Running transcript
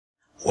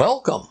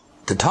Welcome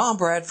to Tom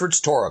Bradford's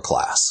Torah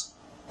class,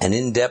 an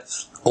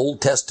in-depth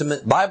Old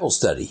Testament Bible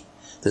study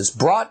that's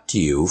brought to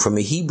you from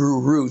a Hebrew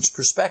roots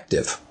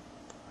perspective.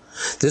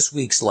 This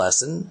week's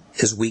lesson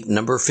is week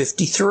number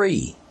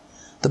 53,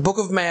 the book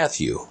of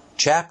Matthew,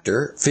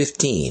 chapter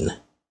 15.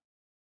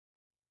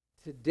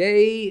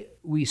 Today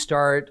we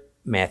start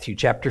Matthew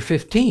chapter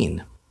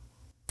 15.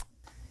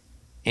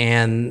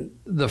 And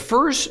the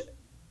first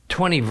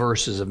 20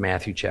 verses of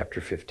Matthew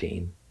chapter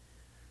 15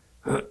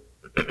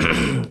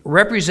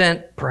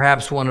 represent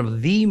perhaps one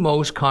of the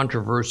most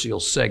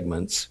controversial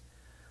segments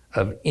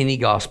of any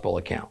gospel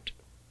account.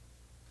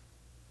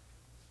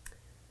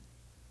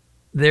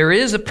 There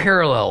is a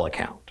parallel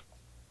account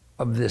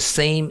of this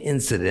same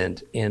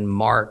incident in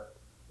Mark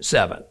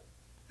 7.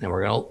 And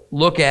we're going to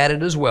look at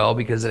it as well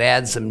because it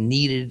adds some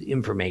needed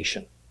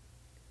information.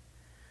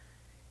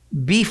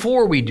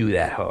 Before we do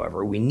that,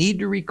 however, we need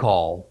to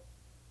recall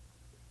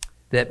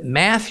that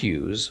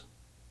Matthew's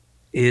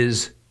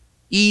is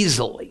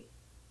easily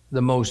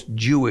the most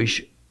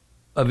Jewish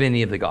of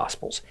any of the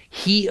Gospels.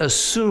 He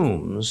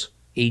assumes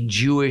a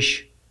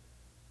Jewish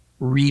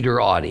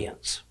reader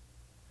audience.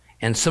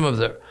 And some of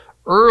the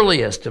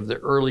earliest of the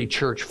early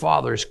church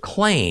fathers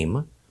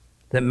claim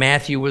that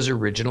Matthew was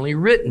originally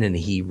written in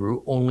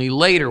Hebrew, only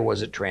later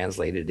was it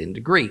translated into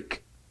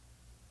Greek.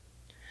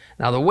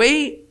 Now, the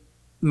way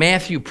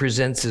Matthew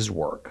presents his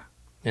work,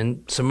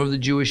 and some of the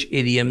Jewish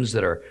idioms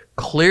that are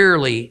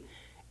clearly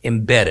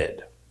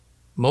embedded,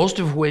 most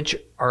of which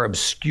are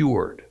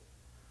obscured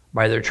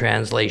by their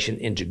translation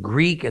into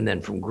Greek and then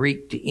from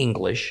Greek to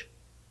English,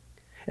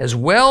 as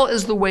well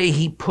as the way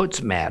he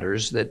puts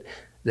matters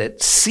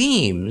that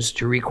seems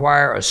to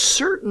require a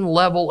certain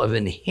level of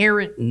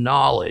inherent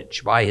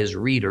knowledge by his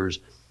readers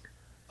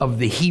of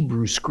the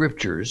Hebrew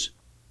scriptures,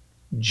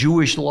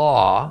 Jewish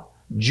law,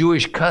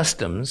 Jewish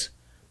customs,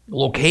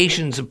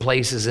 locations of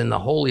places in the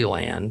Holy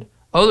Land,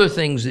 other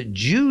things that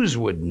Jews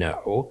would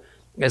know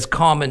as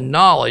common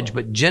knowledge,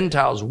 but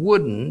Gentiles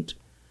wouldn't,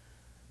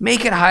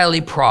 make it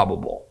highly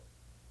probable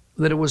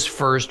that it was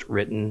first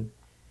written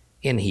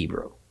in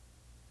Hebrew.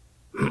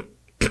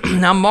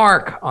 Now,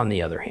 Mark, on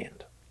the other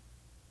hand,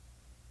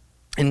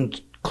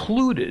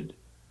 included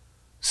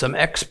some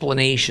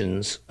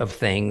explanations of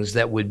things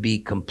that would be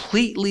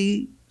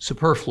completely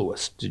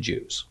superfluous to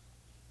Jews.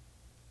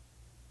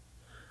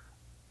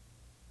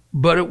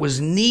 But it was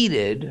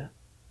needed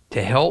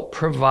to help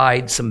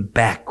provide some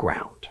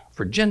background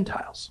for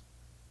Gentiles.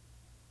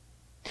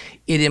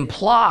 It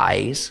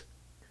implies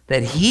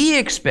that he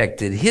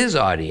expected his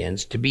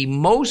audience to be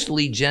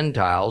mostly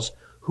Gentiles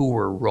who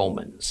were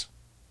Romans.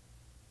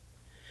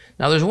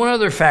 Now, there's one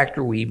other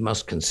factor we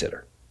must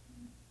consider.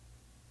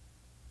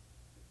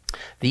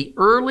 The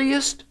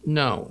earliest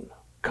known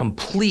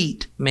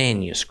complete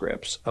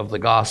manuscripts of the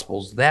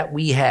Gospels that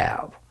we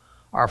have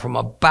are from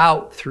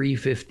about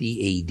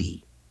 350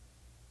 AD.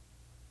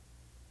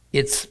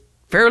 It's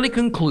fairly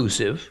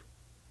conclusive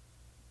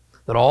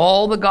that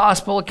all the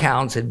gospel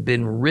accounts had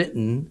been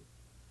written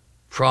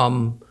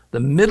from the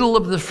middle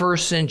of the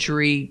first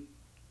century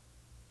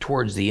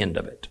towards the end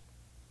of it,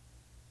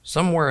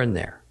 somewhere in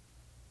there.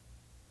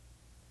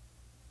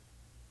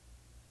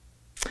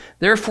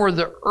 Therefore,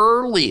 the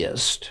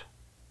earliest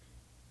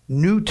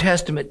New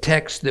Testament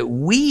texts that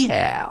we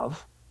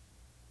have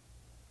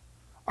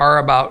are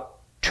about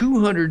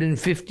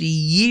 250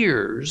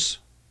 years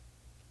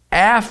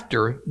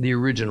after the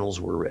originals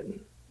were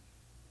written.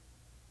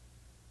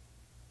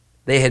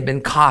 They had been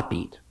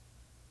copied,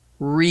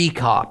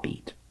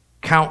 recopied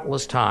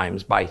countless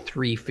times by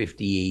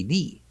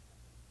 350 AD.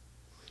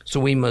 So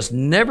we must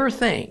never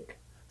think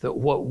that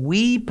what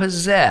we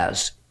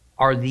possess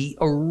are the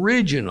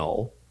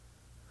original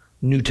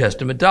New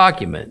Testament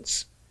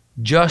documents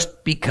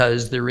just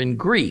because they're in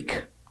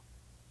Greek.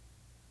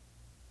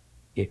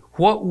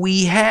 What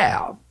we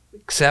have,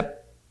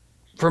 except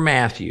for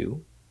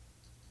Matthew,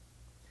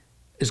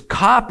 is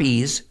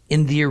copies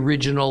in the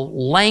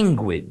original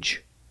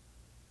language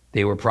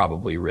they were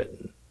probably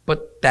written.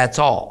 But that's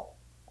all.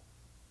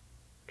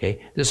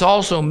 Okay? This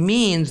also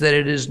means that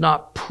it is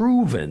not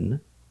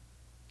proven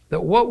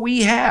that what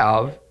we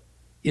have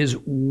is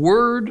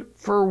word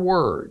for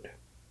word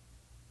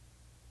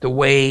the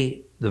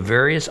way the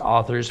various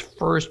authors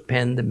first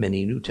penned the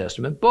many New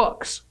Testament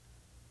books.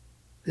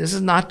 This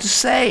is not to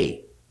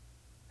say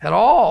at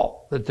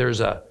all that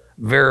there's a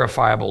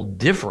verifiable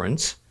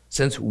difference,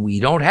 since we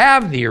don't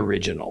have the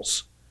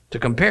originals to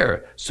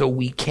compare. So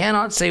we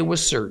cannot say with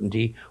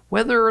certainty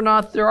whether or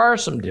not there are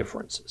some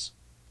differences.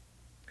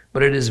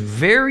 But it is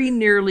very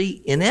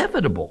nearly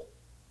inevitable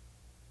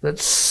that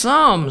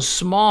some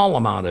small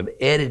amount of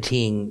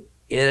editing,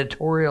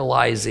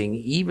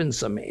 editorializing, even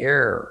some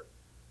error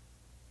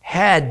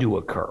had to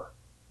occur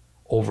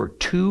over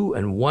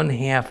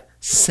 2.5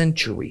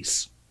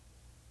 centuries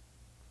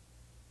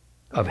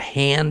of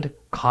hand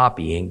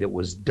copying that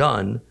was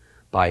done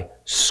by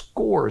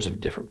scores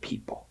of different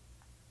people.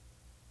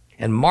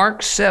 And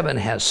Mark 7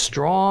 has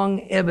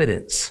strong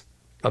evidence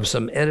of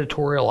some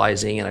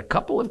editorializing in a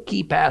couple of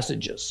key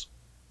passages.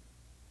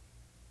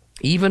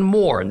 Even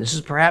more, and this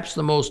is perhaps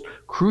the most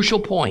crucial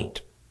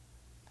point,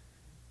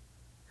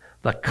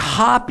 the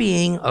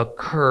copying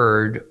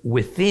occurred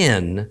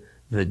within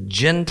the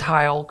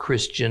Gentile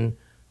Christian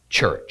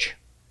church.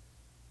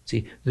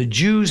 See, the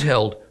Jews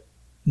held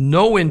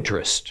no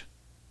interest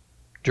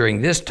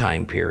during this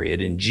time period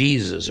in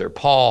Jesus or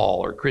Paul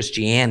or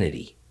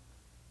Christianity.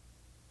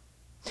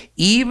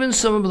 Even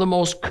some of the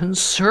most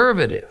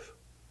conservative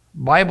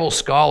Bible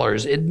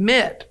scholars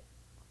admit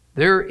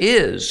there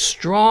is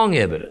strong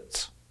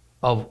evidence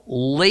of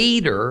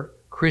later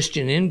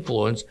Christian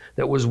influence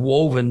that was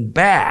woven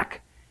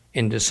back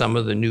into some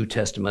of the New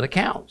Testament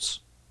accounts.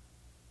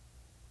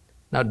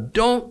 Now,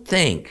 don't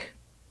think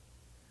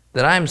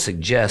that I'm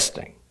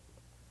suggesting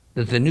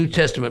that the New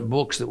Testament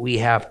books that we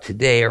have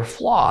today are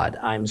flawed.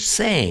 I'm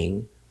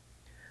saying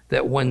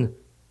that when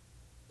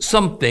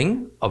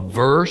something, a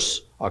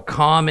verse, a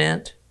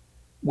comment,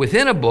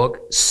 within a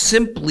book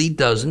simply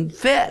doesn't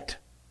fit,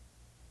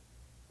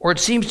 or it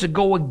seems to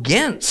go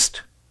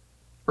against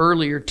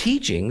earlier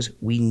teachings,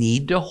 we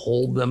need to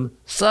hold them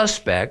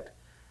suspect,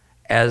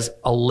 as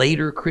a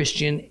later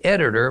Christian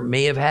editor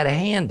may have had a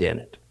hand in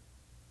it.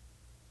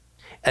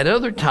 At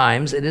other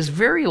times, it is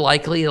very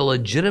likely a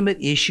legitimate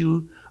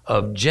issue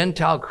of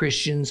Gentile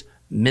Christians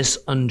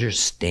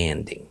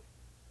misunderstanding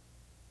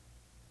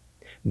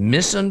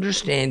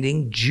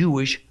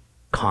Jewish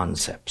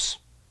concepts,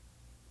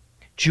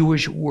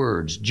 Jewish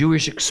words,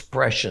 Jewish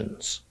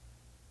expressions,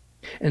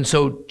 and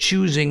so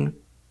choosing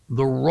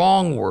the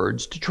wrong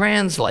words to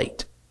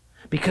translate.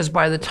 Because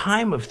by the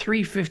time of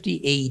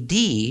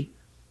 350 AD,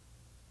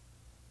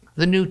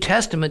 the New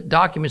Testament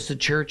documents the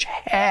church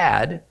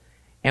had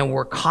and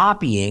were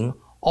copying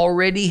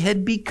already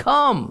had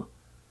become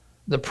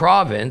the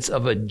province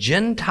of a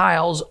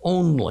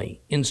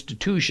Gentiles-only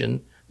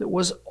institution that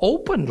was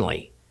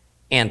openly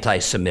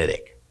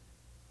anti-Semitic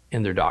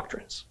in their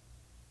doctrines.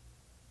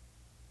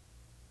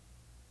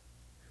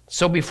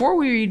 So before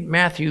we read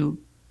Matthew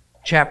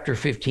chapter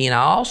 15, I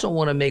also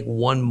want to make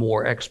one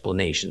more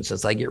explanation,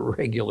 since I get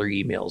regular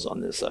emails on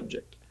this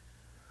subject.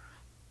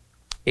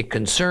 It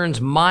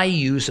concerns my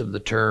use of the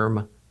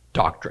term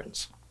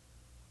doctrines.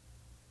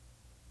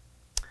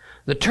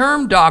 The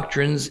term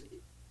doctrines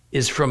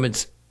is, from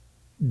its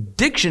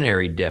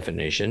dictionary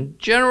definition,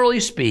 generally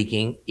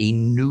speaking, a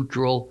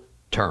neutral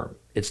term.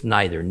 It's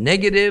neither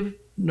negative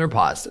nor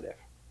positive.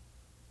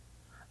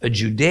 A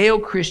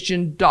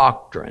Judeo-Christian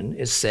doctrine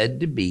is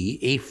said to be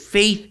a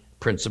faith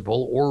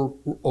principle or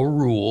a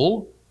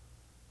rule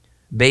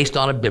based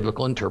on a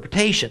biblical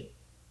interpretation.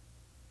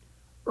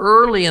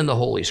 Early in the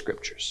Holy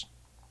Scriptures,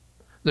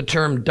 the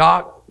term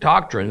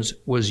doctrines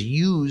was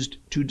used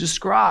to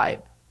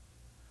describe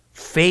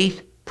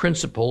faith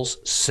principles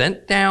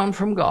sent down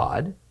from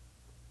God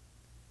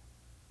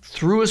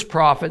through his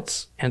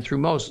prophets and through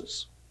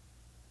Moses.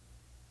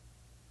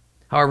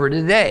 However,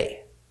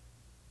 today,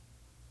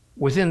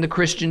 within the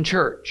Christian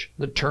church,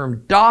 the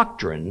term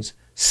doctrines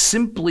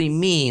simply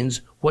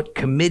means what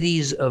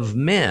committees of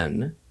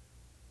men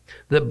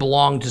that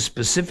belong to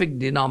specific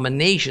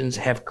denominations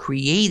have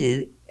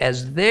created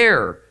as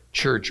their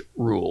church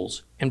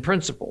rules and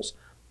principles.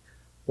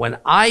 When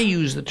I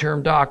use the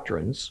term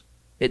doctrines,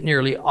 it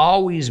nearly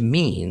always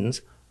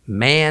means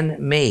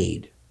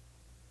man-made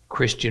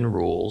Christian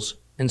rules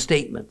and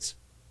statements.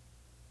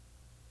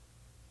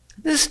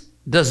 This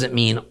doesn't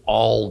mean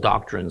all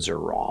doctrines are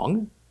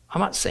wrong.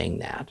 I'm not saying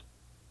that.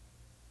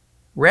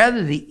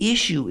 Rather, the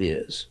issue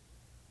is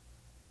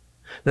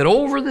that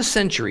over the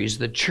centuries,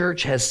 the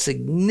church has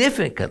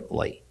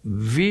significantly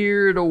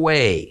veered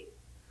away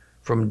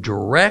from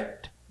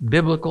direct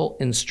biblical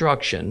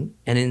instruction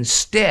and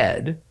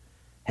instead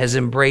has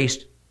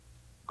embraced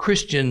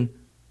Christian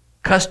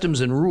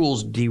customs and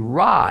rules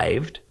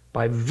derived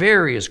by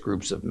various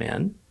groups of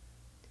men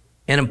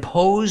and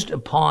imposed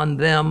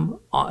them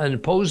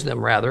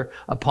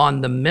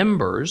upon the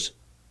members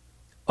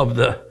of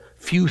the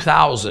few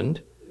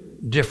thousand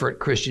different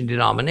Christian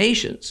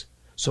denominations.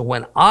 So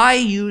when I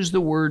use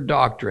the word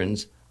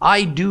doctrines,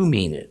 I do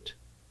mean it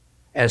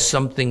as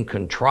something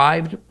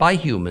contrived by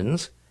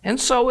humans, and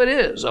so it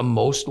is a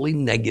mostly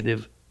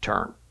negative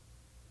term.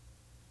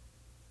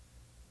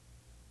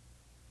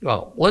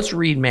 Well, let's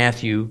read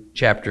Matthew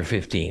chapter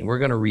 15. We're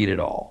going to read it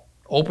all.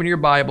 Open your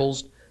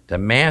Bibles to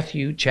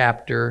Matthew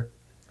chapter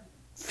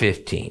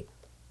 15.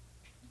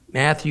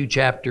 Matthew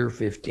chapter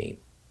 15.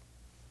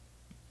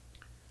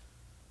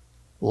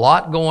 A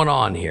lot going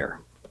on here.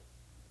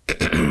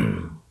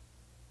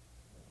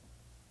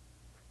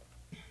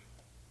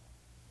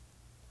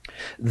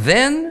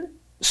 Then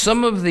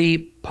some of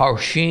the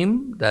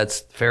Parshim,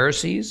 that's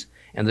Pharisees,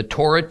 and the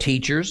Torah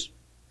teachers,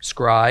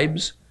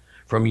 scribes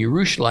from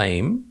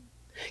Jerusalem,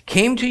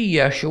 came to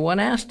Yeshua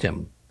and asked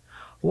him,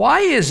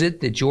 "Why is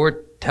it that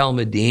your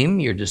Talmudim,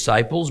 your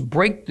disciples,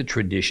 break the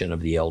tradition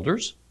of the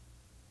elders?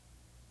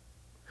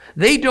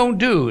 They don't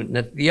do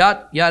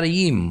Netilat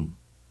Yadayim,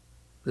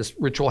 this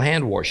ritual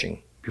hand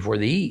washing before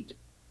they eat."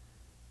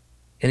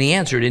 And he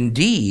answered,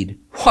 "Indeed,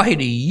 why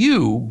do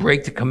you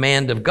break the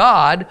command of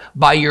God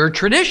by your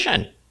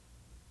tradition?"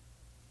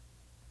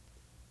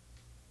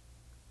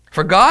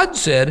 For God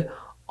said,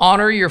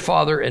 honor your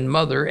father and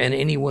mother, and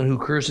anyone who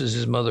curses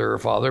his mother or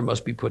father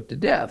must be put to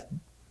death.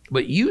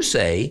 But you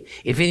say,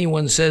 if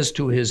anyone says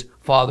to his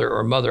father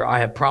or mother, I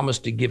have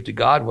promised to give to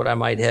God what I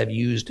might have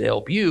used to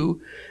help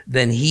you,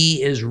 then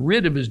he is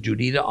rid of his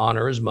duty to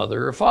honor his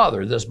mother or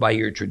father. Thus, by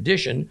your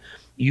tradition,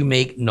 you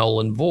make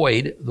null and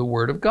void the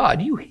word of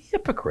God. You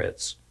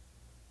hypocrites.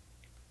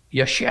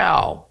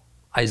 Yeshua,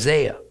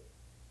 Isaiah,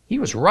 he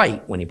was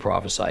right when he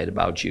prophesied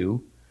about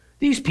you.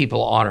 These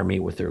people honor me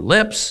with their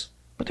lips,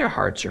 but their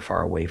hearts are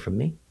far away from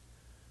me.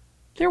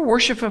 Their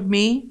worship of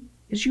me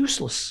is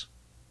useless,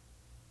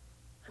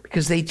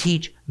 because they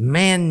teach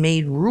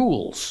man-made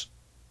rules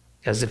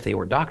as if they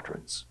were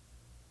doctrines.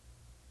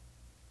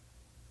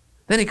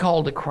 Then he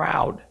called the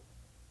crowd.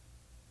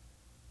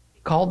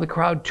 He called the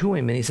crowd to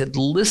him and he said,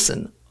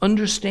 listen,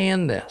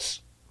 understand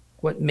this.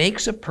 What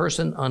makes a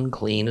person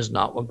unclean is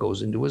not what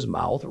goes into his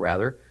mouth,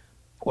 rather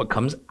what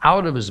comes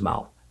out of his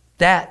mouth.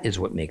 That is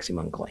what makes him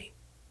unclean.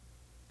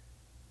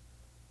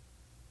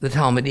 The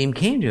Talmudim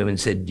came to him and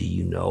said, do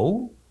you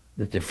know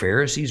that the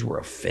Pharisees were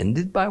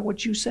offended by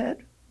what you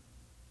said?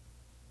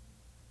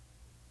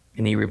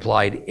 And he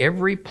replied,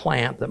 every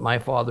plant that my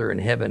Father in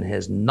heaven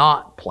has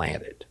not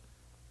planted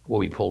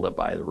will be pulled up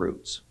by the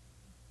roots.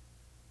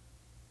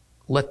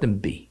 Let them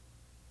be.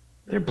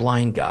 They're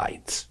blind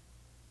guides.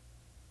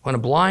 When a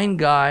blind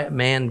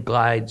man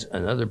guides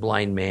another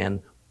blind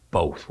man,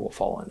 both will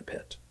fall in the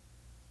pit.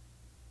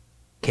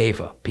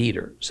 Kepha,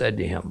 Peter, said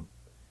to him,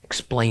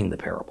 explain the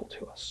parable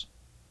to us.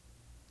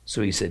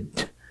 So he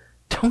said,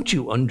 don't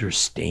you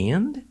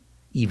understand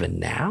even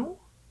now?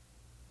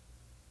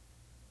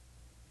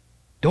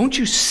 Don't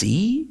you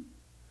see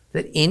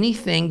that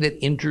anything that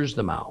enters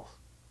the mouth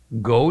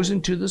goes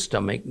into the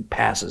stomach and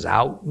passes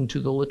out into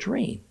the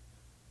latrine?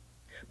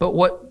 But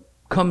what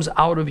comes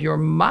out of your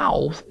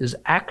mouth is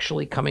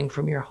actually coming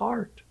from your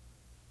heart.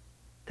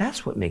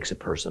 That's what makes a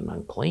person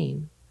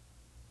unclean.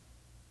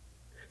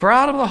 For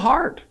out of the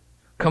heart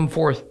come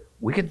forth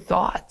wicked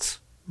thoughts,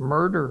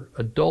 murder,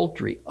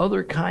 adultery,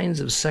 other kinds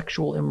of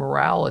sexual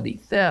immorality,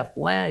 theft,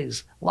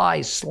 lies,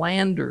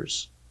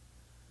 slanders.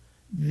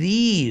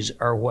 These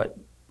are what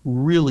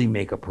really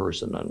make a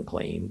person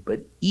unclean,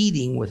 but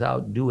eating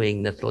without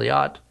doing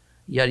Netilat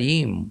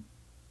Yadayim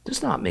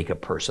does not make a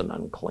person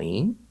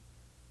unclean.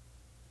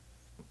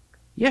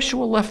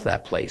 Yeshua left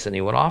that place and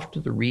he went off to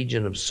the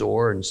region of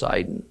Sor and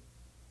Sidon.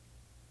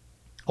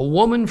 A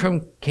woman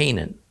from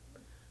Canaan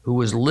who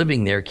was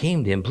living there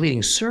came to him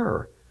pleading,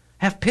 Sir,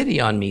 have pity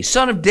on me,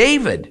 son of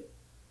David.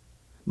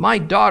 My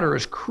daughter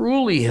is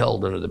cruelly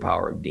held under the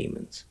power of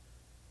demons.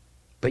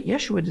 But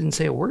Yeshua didn't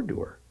say a word to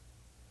her.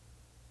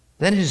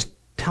 Then his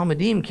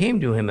Talmudim came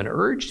to him and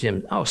urged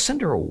him, oh,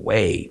 send her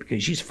away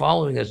because she's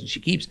following us and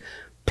she keeps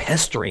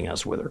pestering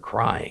us with her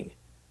crying.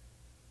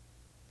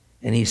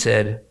 And he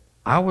said,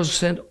 I was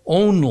sent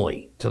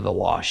only to the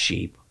lost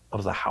sheep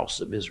of the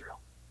house of Israel.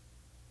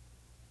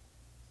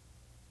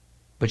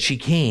 But she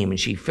came and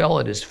she fell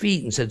at his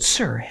feet and said,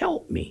 Sir,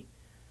 help me.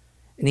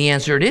 And he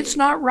answered, it's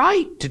not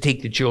right to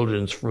take the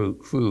children's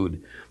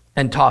food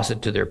and toss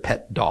it to their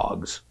pet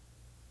dogs.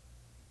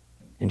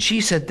 And she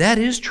said, that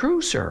is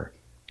true, sir.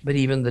 But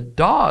even the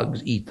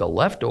dogs eat the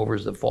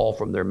leftovers that fall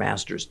from their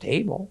master's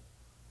table.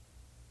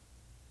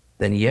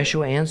 Then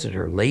Yeshua answered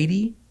her,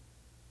 Lady,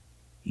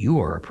 you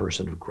are a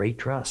person of great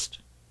trust.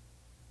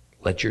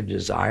 Let your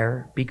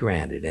desire be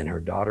granted. And her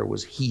daughter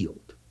was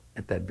healed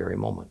at that very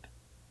moment.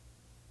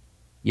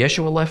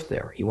 Yeshua left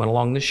there. He went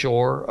along the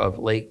shore of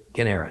Lake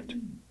Gennesaret.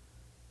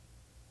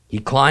 He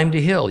climbed a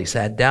hill. He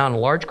sat down,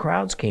 and large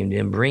crowds came to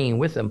him, bringing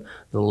with them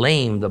the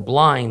lame, the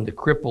blind, the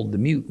crippled, the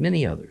mute,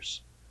 many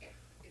others.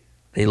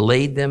 They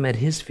laid them at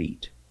his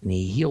feet, and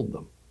he healed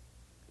them.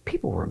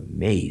 People were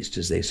amazed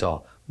as they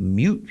saw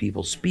mute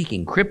people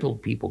speaking,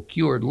 crippled people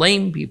cured,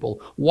 lame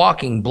people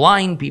walking,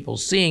 blind people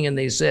seeing, and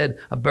they said,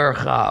 a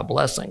beracha, a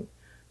blessing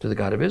to the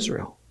God of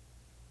Israel.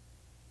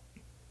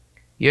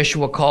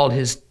 Yeshua called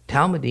his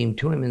Talmudim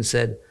to him and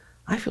said,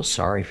 I feel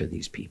sorry for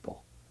these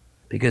people,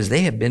 because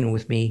they have been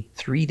with me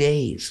 3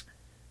 days.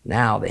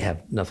 Now they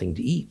have nothing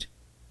to eat.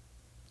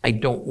 I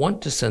don't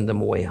want to send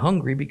them away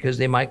hungry because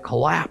they might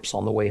collapse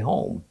on the way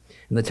home.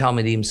 And the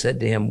Talmudim said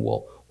to him,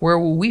 well, where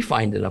will we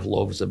find enough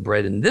loaves of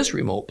bread in this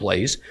remote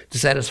place to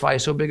satisfy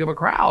so big of a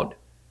crowd?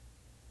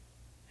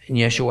 And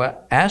Yeshua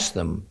asked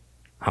them,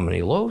 how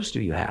many loaves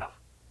do you have?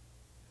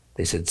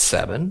 They said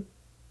 7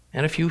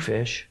 and a few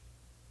fish.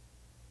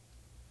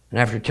 And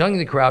after telling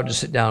the crowd to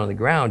sit down on the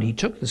ground, he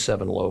took the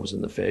 7 loaves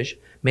and the fish,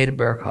 made a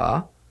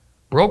beracha,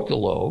 broke the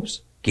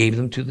loaves, gave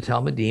them to the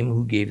Talmudim,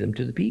 who gave them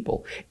to the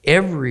people.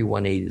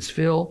 Everyone ate his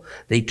fill.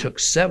 They took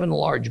 7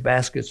 large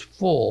baskets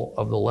full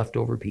of the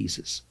leftover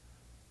pieces.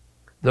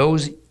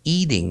 Those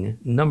eating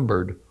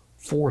numbered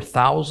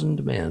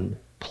 4,000 men,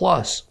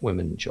 plus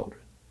women and children.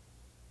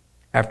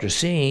 After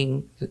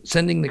sending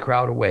the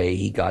crowd away,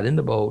 he got in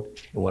the boat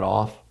and went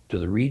off to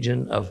the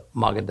region of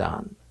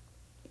Magadan.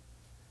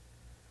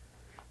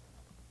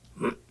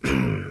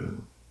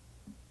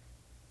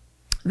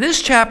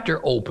 This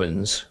chapter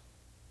opens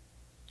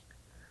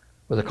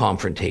with a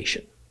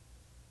confrontation.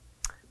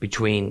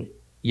 between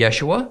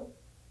Yeshua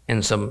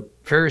and some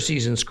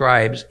Pharisees and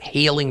scribes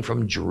hailing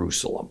from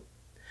Jerusalem.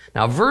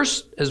 Now,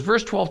 as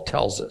verse 12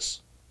 tells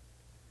us,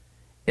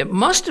 it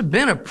must have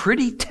been a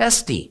pretty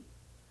testy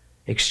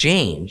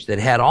exchange that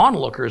had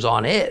onlookers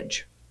on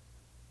edge.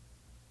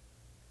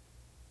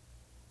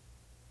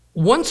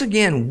 Once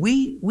again,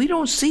 we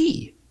don't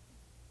see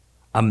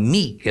a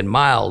meek and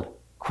mild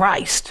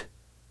Christ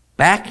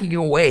backing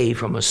away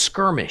from a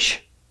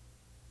skirmish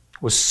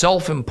with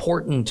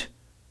self-important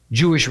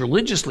Jewish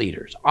religious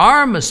leaders.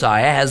 Our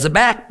Messiah has a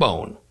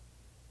backbone.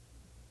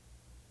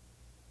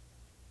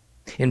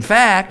 In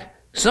fact,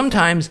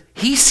 sometimes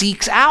he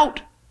seeks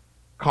out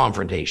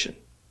confrontation.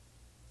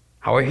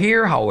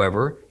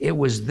 However, it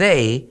was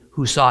they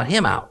who sought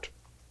him out.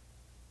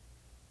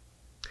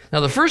 Now,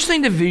 the first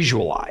thing to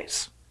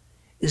visualize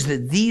is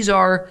that these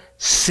are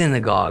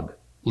synagogue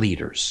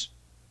leaders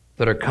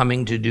that are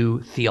coming to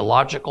do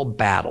theological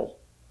battle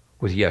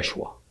with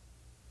Yeshua.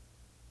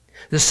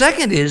 The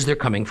second is they're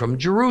coming from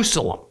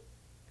Jerusalem,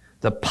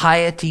 the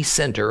piety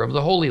center of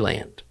the Holy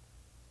Land.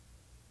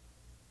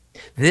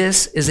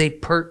 This is a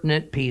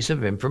pertinent piece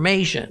of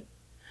information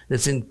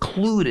that's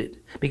included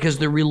because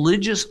the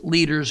religious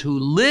leaders who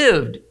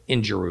lived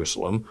in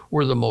Jerusalem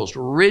were the most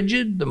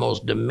rigid, the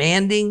most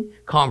demanding,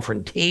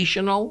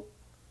 confrontational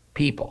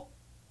people.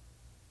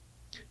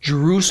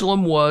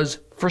 Jerusalem was,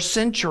 for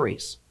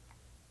centuries,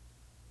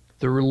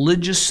 the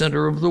religious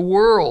center of the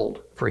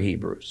world for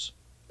Hebrews.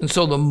 And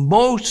so the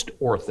most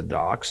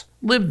Orthodox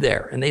lived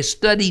there, and they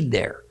studied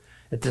there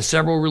at the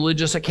several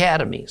religious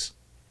academies.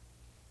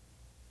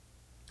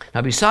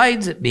 Now,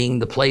 besides it being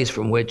the place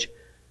from which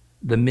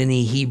the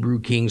many Hebrew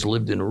kings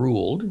lived and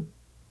ruled,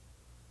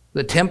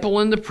 the temple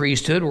and the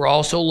priesthood were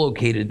also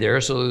located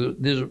there, so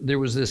there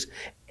was this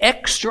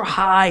extra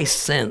high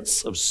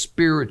sense of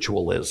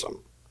spiritualism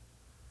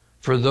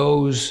for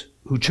those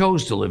who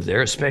chose to live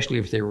there, especially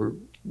if they were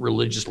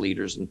religious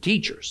leaders and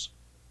teachers.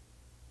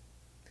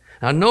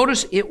 Now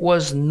notice it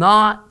was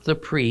not the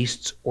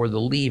priests or the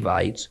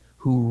Levites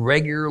who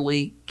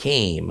regularly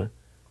came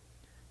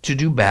to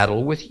do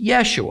battle with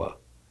Yeshua,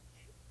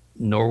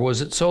 nor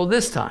was it so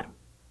this time.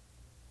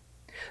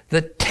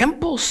 The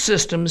temple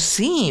system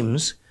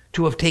seems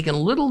to have taken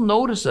little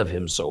notice of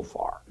him so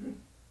far.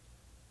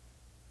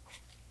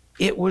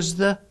 It was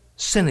the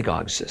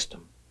synagogue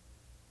system.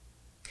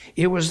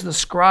 It was the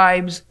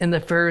scribes and the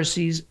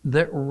Pharisees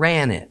that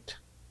ran it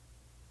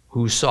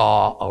who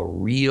saw a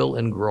real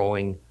and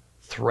growing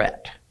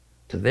threat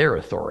to their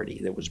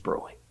authority that was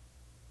brewing.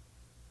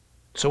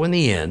 So in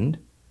the end,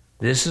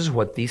 this is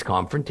what these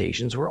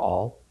confrontations were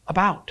all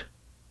about.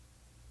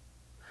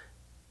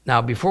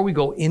 Now, before we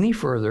go any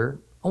further,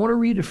 I want to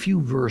read a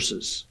few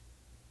verses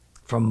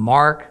from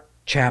Mark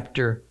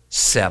chapter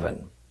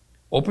 7.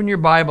 Open your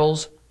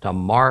Bibles to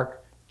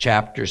Mark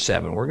chapter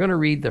 7. We're going to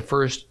read the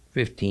first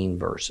 15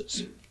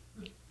 verses.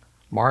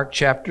 Mark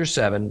chapter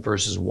 7,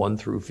 verses 1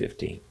 through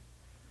 15.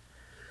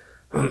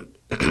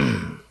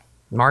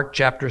 Mark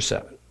chapter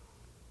 7.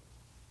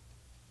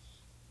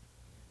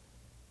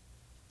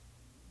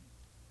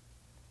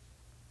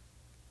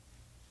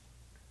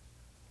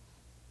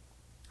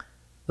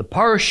 The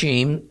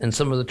Parashim and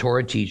some of the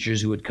Torah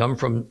teachers who had come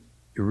from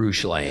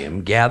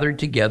Jerusalem gathered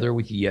together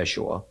with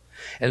Yeshua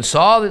and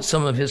saw that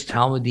some of his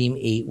Talmudim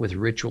ate with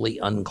ritually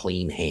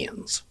unclean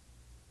hands.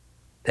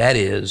 That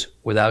is,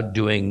 without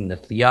doing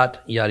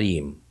Nathiat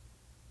Yarim.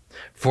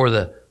 For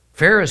the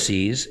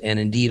Pharisees, and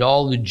indeed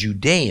all the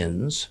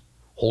Judeans,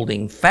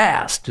 holding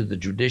fast to the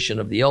tradition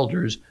of the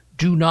elders,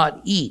 do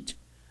not eat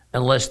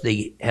unless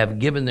they have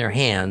given their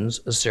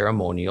hands a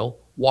ceremonial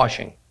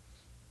washing.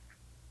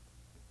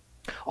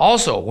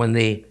 Also, when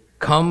they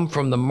come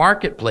from the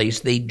marketplace,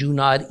 they do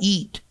not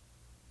eat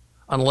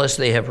unless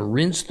they have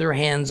rinsed their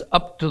hands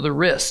up to the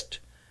wrist,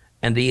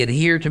 and they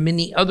adhere to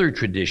many other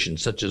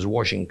traditions, such as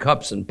washing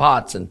cups and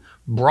pots and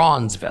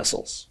bronze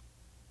vessels.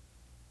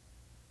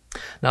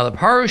 Now the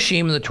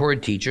Parashim and the Torah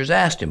teachers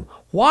asked him,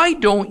 "Why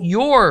don't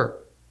your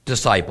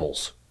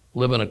disciples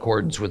live in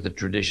accordance with the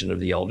tradition of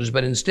the elders,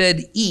 but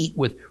instead eat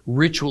with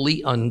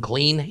ritually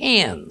unclean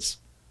hands?"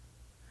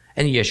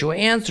 And Yeshua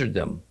answered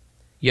them,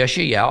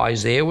 "Yeshayahu,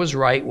 Isaiah was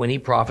right when he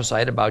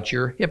prophesied about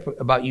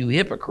you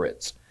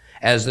hypocrites.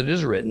 As it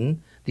is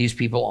written, these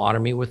people honor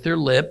me with their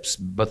lips,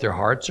 but their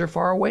hearts are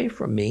far away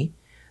from me.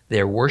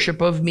 Their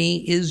worship of me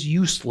is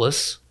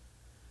useless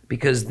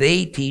because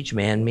they teach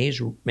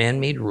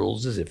man-made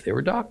rules as if they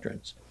were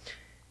doctrines.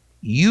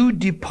 You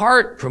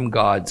depart from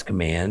God's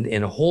command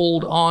and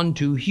hold on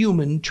to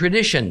human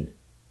tradition.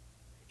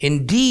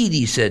 Indeed,"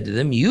 he said to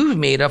them, "you've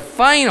made a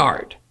fine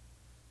art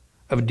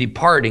of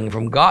departing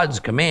from God's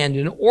command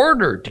in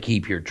order to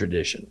keep your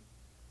tradition.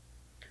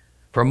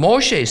 For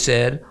Moshe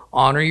said,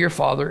 'Honor your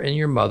father and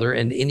your mother,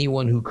 and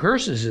anyone who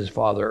curses his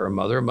father or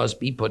mother must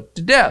be put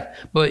to death.'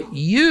 But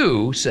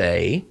you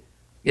say,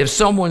 if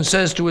someone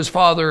says to his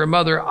father or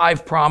mother,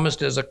 'I've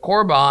promised as a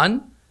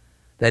korban,'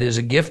 that is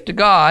a gift to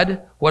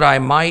God, what I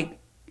might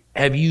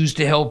have used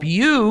to help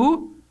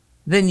you,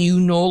 then you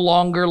no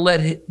longer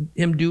let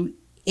him do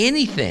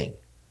anything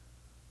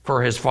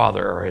for his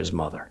father or his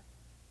mother.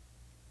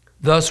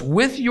 Thus,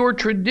 with your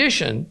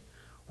tradition,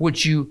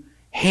 which was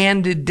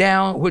handed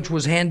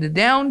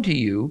down to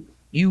you,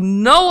 you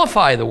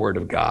nullify the word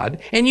of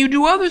God, and you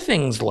do other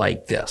things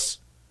like this.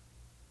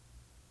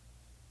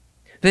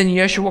 Then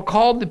Yeshua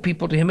called the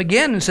people to him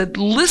again and said,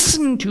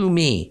 listen to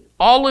me,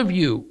 all of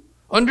you.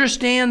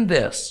 Understand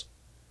this.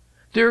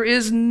 There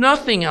is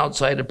nothing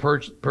outside a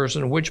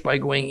person which by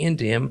going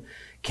into him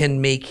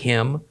can make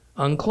him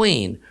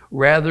unclean.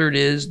 Rather, it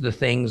is the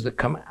things that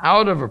come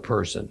out of a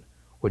person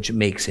which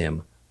makes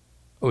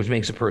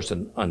a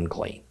person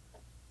unclean.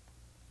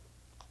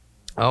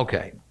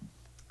 Okay.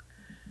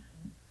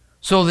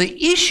 So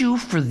the issue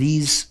for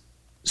these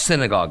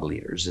synagogue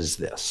leaders is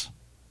this.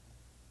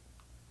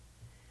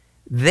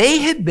 They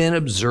had been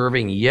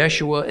observing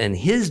Yeshua and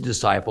his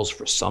disciples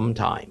for some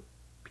time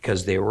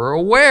because they were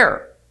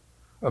aware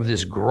of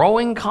this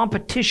growing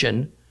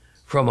competition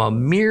from a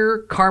mere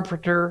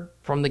carpenter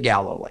from the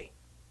Galilee.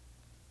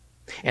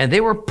 And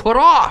they were put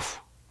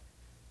off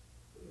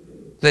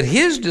that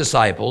his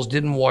disciples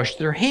didn't wash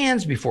their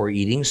hands before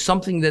eating,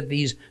 something that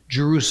these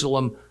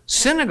Jerusalem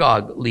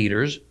synagogue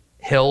leaders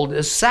held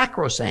as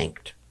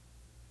sacrosanct.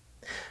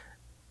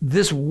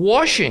 This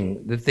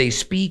washing that they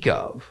speak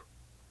of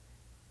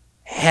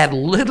had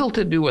little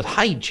to do with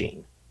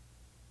hygiene.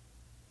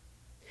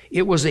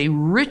 It was a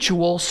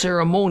ritual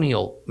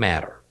ceremonial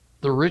matter.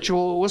 The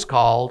ritual was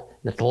called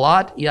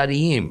Natalat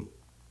Yadayim.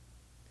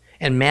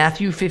 And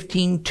Matthew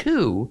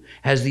 15:2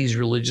 has these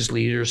religious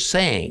leaders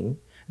saying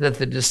that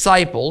the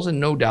disciples, and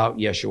no doubt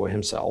Yeshua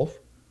himself,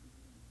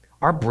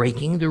 are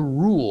breaking the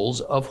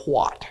rules of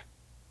what?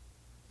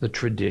 The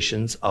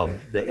traditions of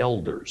the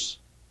elders.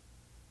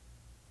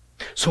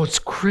 So it's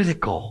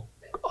critical.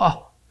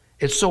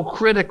 It's so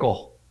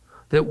critical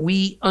that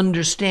we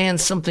understand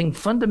something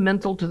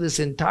fundamental to this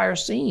entire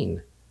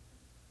scene.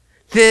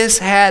 This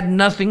had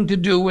nothing to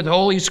do with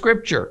Holy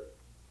Scripture.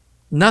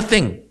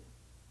 Nothing.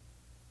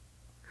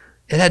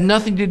 It had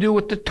nothing to do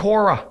with the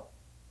Torah.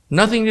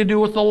 Nothing to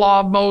do with the law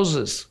of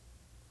Moses.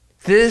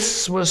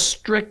 This was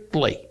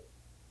strictly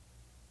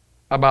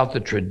about the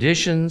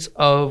traditions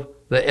of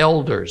the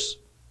elders.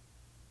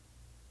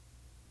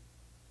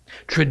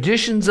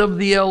 Traditions of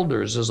the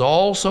elders is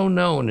also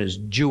known as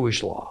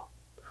Jewish law,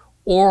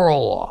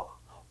 oral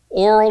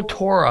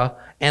Torah,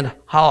 and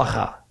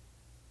halakha.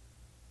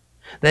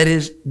 That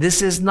is,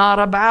 this is not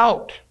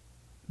about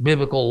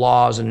biblical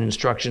laws and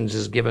instructions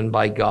as given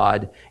by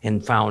God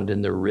and found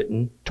in the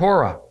written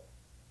Torah.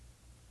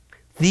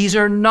 These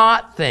are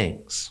not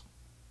things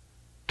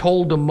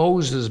told to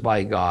Moses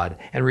by God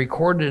and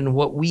recorded in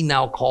what we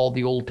now call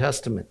the Old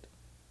Testament.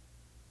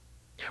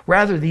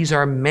 Rather, these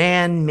are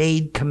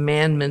man-made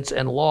commandments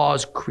and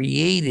laws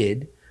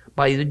created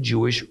by the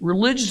Jewish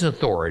religious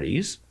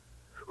authorities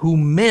who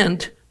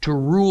meant to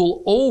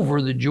rule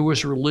over the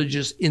Jewish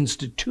religious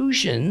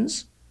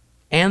institutions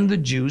and the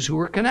Jews who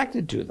were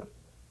connected to them.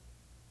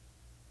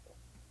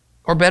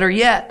 Or better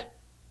yet,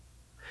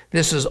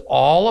 this is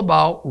all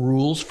about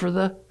rules for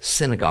the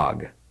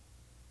synagogue.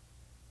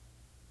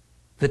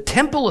 The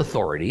temple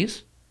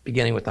authorities,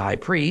 beginning with the high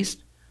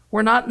priest,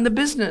 were not in the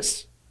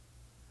business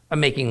of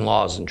making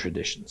laws and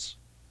traditions.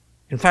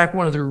 In fact,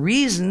 one of the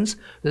reasons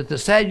that the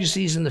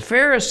Sadducees and the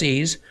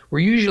Pharisees were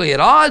usually at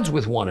odds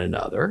with one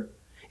another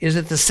is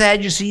that the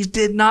Sadducees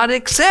did not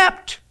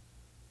accept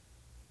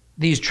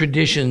these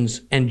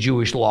traditions and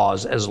Jewish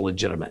laws as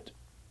legitimate.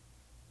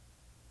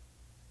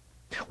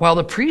 While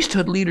the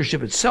priesthood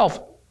leadership itself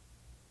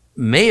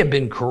may have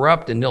been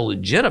corrupt and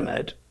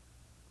illegitimate,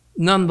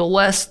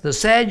 nonetheless, the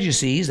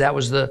Sadducees, that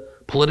was the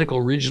political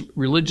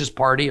religious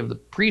party of the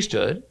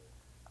priesthood,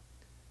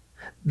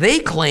 they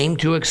claimed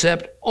to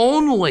accept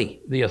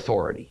only the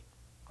authority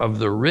of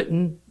the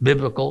written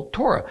biblical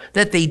Torah.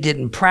 That they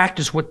didn't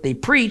practice what they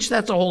preached,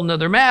 that's a whole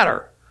nother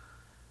matter.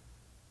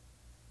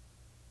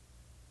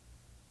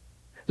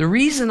 The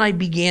reason I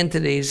began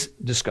today's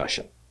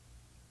discussion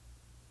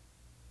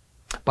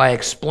by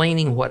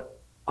explaining what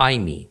I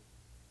mean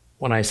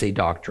when I say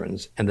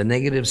doctrines and the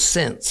negative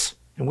sense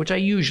in which I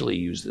usually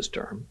use this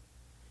term,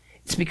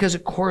 it's because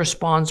it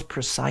corresponds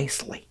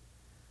precisely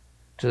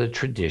to the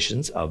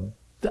traditions of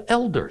the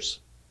elders.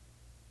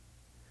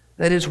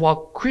 That is, while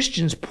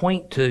Christians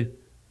point to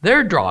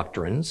their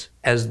doctrines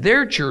as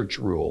their church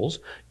rules,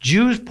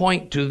 Jews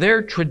point to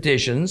their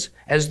traditions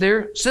as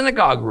their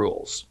synagogue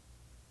rules.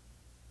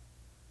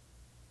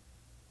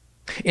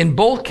 In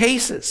both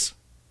cases,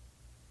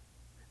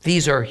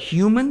 these are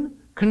human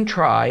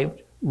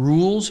contrived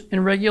rules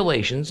and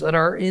regulations that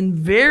are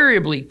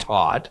invariably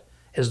taught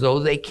as though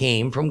they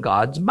came from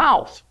God's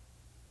mouth.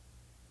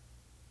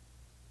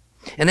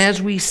 And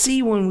as we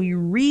see when we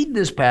read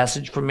this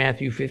passage from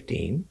Matthew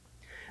 15,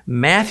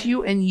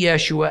 Matthew and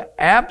Yeshua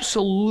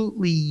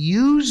absolutely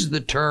use the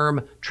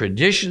term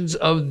traditions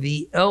of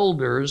the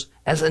elders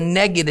as a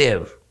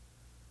negative.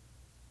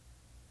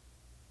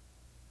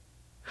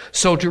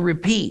 So to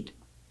repeat,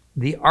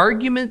 the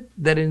argument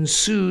that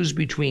ensues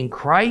between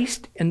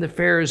Christ and the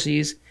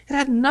Pharisees, it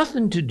had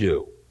nothing to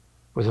do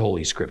with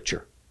Holy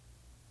Scripture.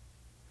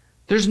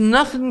 There's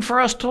nothing for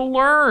us to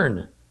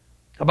learn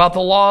about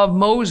the law of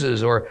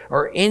Moses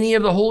or any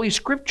of the Holy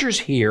Scriptures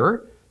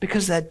here,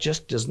 because that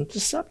just isn't the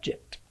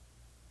subject.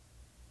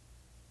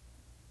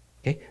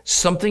 Okay?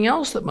 Something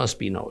else that must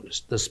be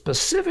noticed. The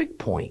specific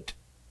point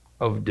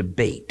of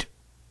debate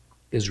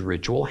is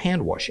ritual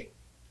hand washing.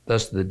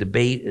 Thus, the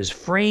debate is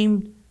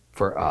framed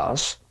for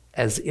us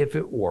as if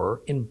it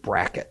were in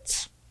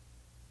brackets.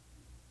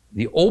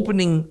 The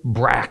opening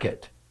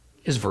bracket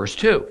is verse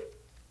 2,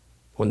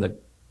 when the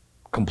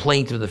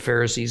complaint of the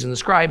Pharisees and the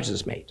scribes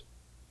is made.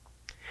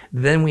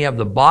 Then we have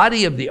the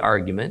body of the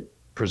argument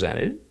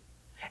presented,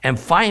 and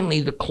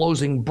finally the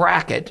closing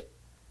bracket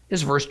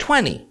is verse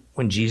 20,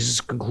 when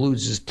Jesus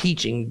concludes his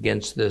teaching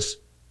against this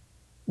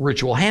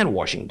ritual hand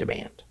washing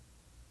demand.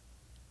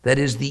 That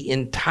is, the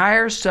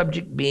entire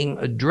subject being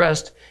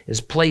addressed is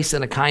placed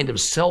in a kind of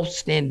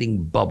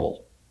self-standing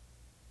bubble.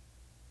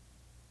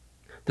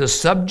 The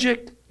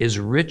subject is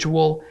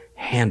ritual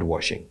hand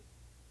washing,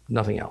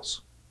 nothing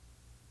else.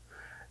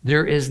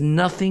 There is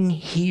nothing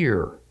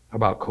here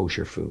about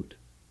kosher food.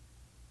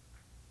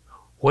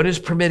 What is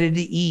permitted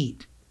to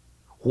eat?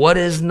 What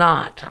is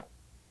not?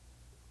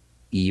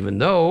 Even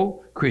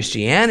though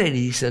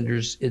Christianity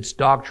centers its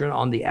doctrine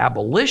on the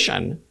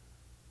abolition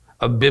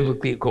of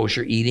biblically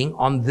kosher eating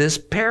on this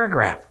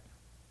paragraph.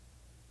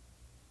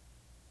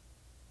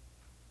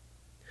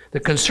 The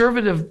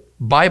conservative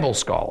Bible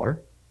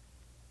scholar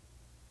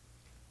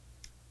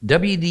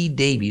W.D.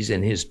 Davies,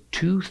 in his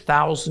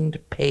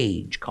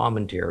 2,000-page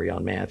commentary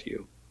on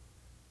Matthew,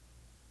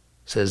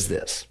 says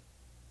this: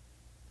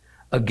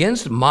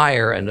 against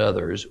Meyer and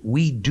others,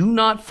 we do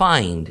not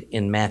find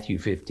in Matthew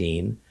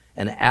 15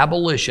 an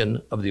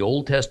abolition of the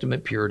Old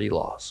Testament purity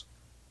laws.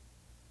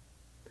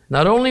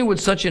 Not only would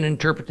such an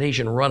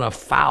interpretation run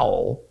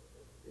afoul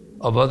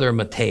of other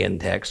Matthean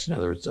texts, in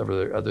other words,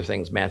 other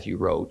things Matthew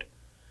wrote,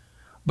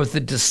 but the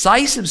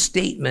decisive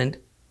statement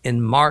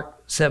in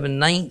Mark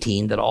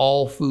 7:19 that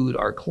all food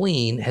are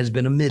clean has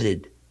been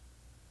omitted.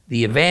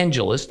 The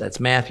evangelist, that's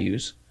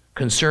Matthew's,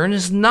 concern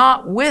is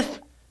not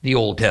with the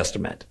Old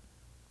Testament,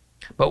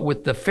 but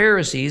with the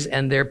Pharisees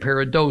and their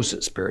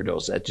paradosis.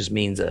 Paradosis, that just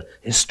means a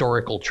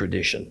historical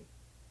tradition.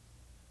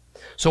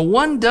 So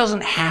one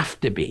doesn't have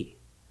to be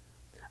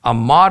a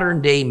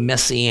modern-day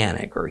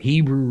Messianic or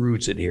Hebrew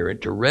roots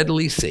adherent to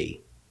readily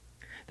see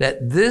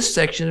that this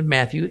section of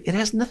Matthew, it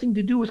has nothing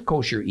to do with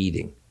kosher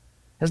eating.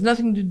 It has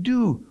nothing to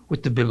do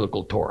with the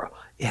biblical Torah.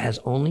 It has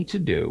only to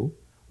do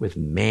with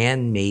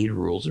man-made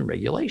rules and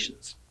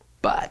regulations.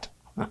 But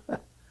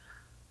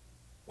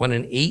what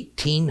an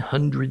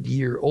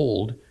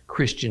 1,800-year-old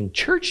Christian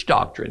church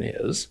doctrine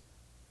is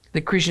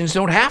that Christians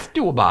don't have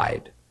to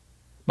abide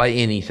by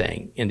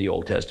anything in the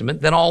Old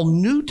Testament, then all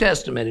New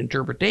Testament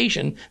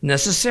interpretation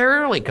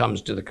necessarily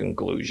comes to the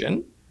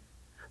conclusion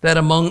that,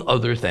 among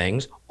other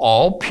things,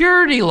 all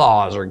purity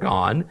laws are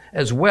gone,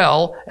 as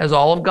well as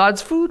all of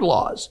God's food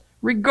laws,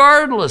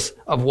 regardless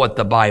of what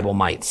the Bible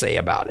might say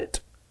about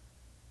it.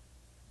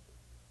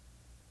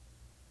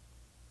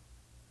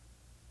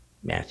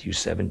 Matthew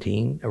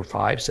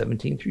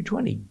 5:17 through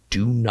 20.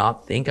 Do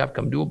not think I've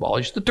come to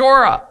abolish the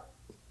Torah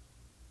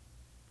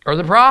or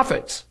the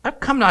prophets. I've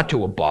come not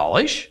to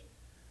abolish,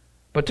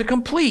 but to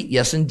complete.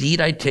 Yes,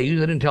 indeed, I tell you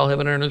that until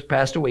heaven and earth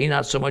passed away,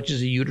 not so much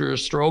as a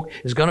uterus stroke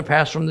is going to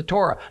pass from the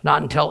Torah.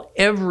 Not until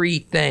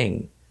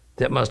everything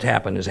that must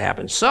happen has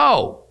happened.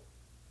 So,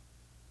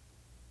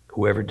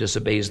 whoever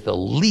disobeys the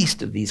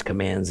least of these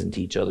commands and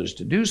teach others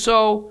to do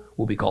so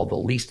will be called the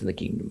least in the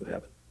kingdom of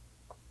heaven.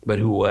 But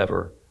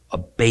whoever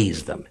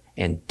obeys them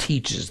and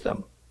teaches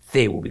them,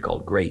 they will be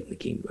called great in the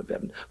kingdom of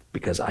heaven.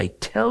 Because I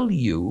tell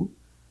you,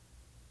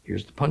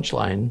 here's the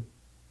punchline,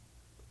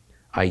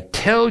 I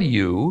tell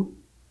you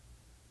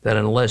that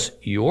unless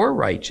your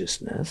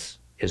righteousness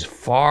is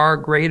far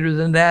greater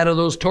than that of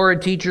those Torah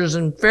teachers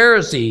and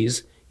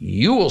Pharisees,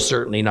 you will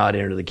certainly not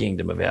enter the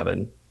kingdom of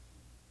heaven.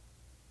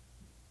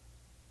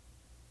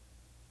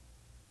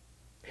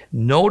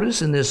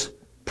 Notice in this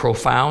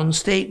profound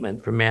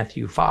statement from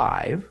Matthew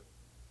 5,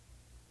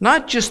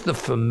 not just the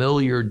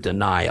familiar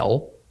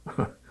denial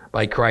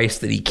by Christ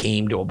that he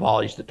came to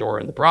abolish the Torah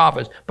and the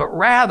prophets, but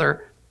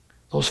rather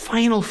those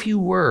final few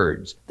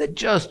words that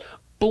just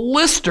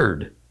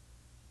blistered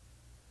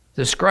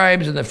the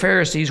scribes and the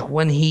Pharisees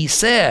when he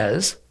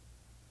says,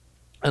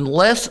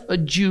 unless a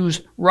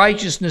Jew's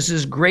righteousness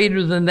is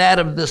greater than that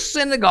of the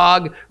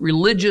synagogue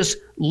religious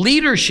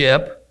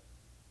leadership,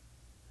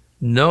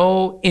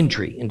 no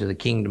entry into the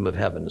kingdom of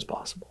heaven is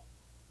possible.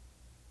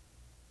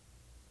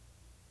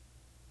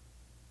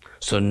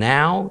 So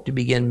now, to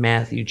begin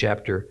Matthew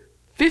chapter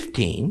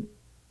 15,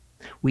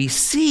 we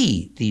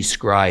see these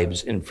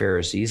scribes and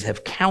Pharisees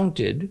have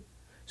counted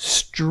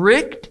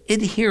strict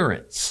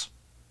adherence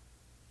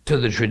to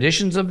the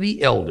traditions of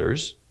the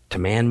elders, to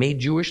man-made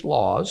Jewish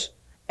laws,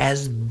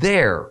 as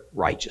their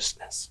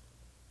righteousness.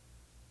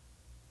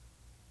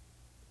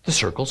 The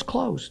circle's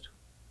closed.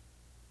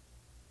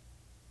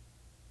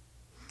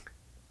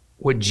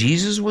 What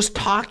Jesus was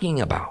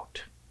talking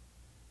about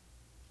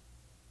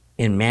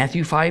in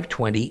Matthew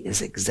 5:20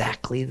 is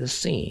exactly the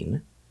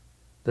scene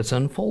that's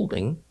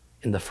unfolding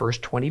in the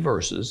first 20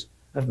 verses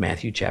of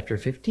Matthew chapter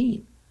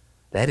 15.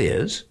 That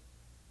is,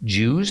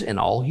 Jews and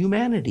all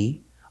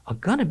humanity are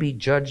going to be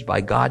judged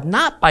by God,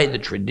 not by the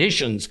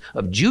traditions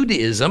of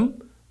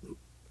Judaism,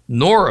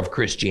 nor of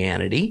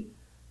Christianity,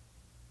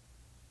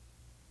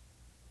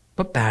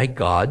 but by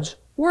God's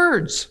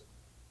words,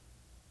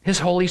 His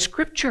Holy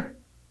Scripture.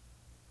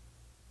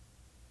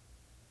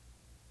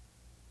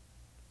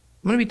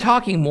 I'm going to be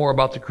talking more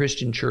about the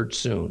Christian church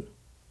soon.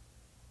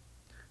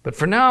 But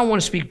for now, I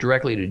want to speak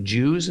directly to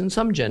Jews and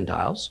some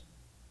Gentiles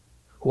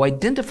who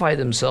identify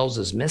themselves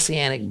as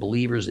Messianic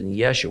believers in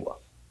Yeshua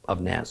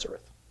of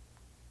Nazareth.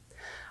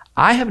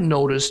 I have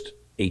noticed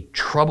a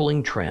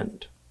troubling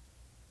trend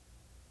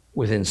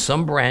within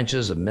some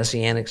branches of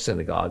Messianic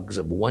synagogues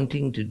of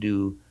wanting to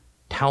do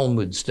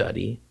Talmud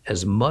study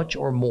as much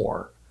or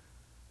more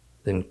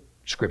than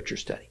Scripture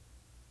study.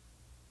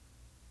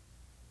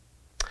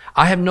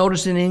 I have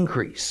noticed an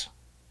increase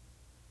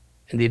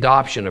in the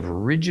adoption of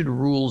rigid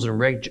rules and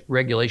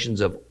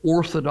regulations of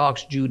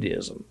Orthodox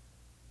Judaism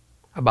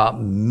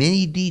about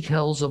many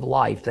details of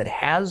life that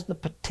has the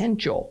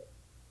potential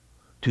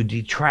to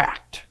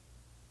detract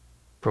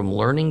from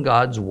learning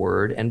God's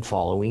word and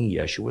following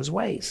Yeshua's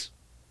ways.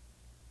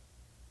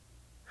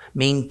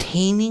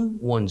 Maintaining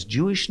one's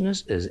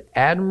Jewishness is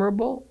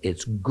admirable,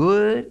 it's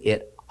good,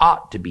 it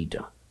ought to be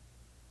done.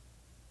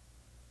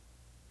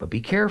 But be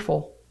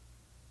careful.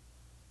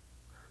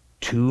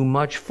 Too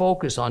much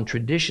focus on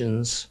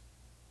traditions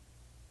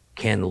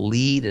can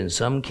lead, in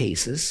some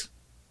cases,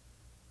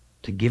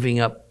 to giving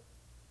up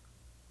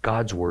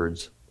God's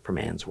words for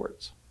man's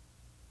words,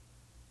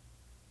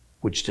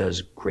 which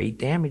does great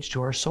damage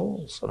to our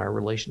souls and our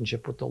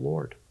relationship with the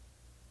Lord.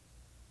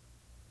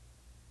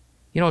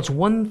 You know, it's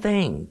one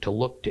thing to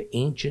look to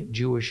ancient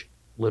Jewish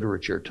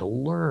literature to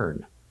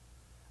learn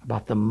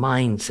about the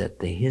mindset,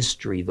 the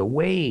history, the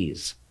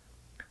ways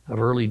of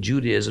early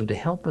Judaism to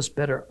help us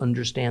better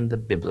understand the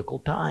biblical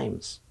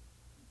times.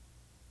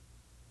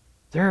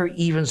 There are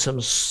even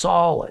some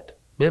solid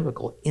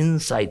biblical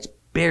insights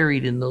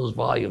buried in those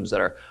volumes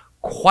that are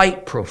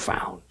quite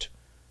profound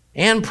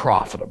and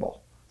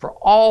profitable for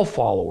all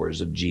followers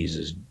of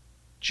Jesus,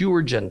 Jew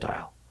or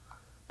Gentile.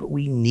 But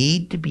we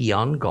need to be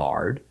on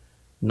guard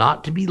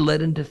not to be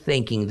led into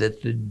thinking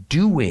that the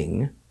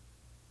doing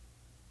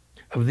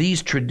of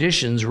these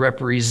traditions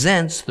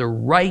represents the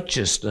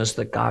righteousness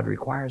that God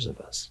requires of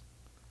us.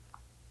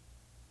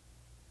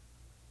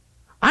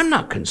 I'm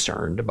not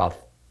concerned about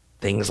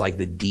things like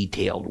the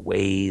detailed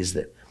ways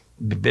that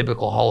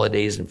biblical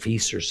holidays and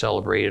feasts are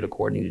celebrated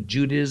according to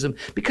Judaism,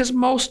 because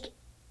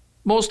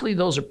mostly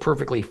those are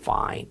perfectly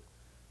fine.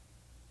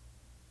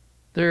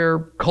 Their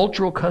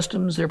cultural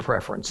customs, their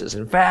preferences.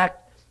 In fact,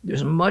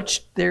 there's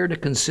much there to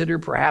consider,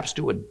 perhaps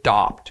to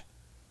adopt,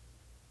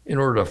 in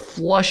order to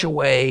flush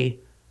away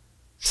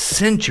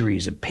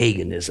centuries of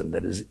paganism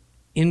that has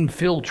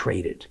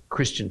infiltrated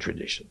Christian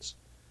traditions.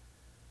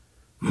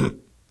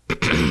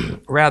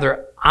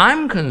 Rather,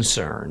 I'm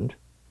concerned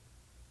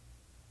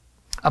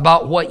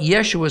about what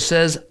Yeshua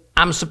says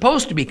I'm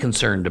supposed to be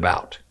concerned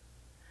about: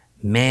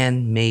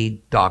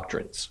 man-made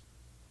doctrines,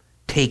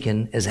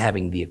 taken as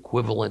having the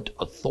equivalent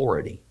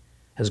authority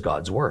as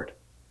God's word.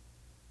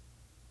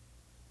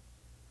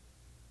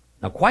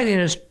 Now, quite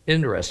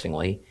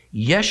interestingly,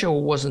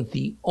 Yeshua wasn't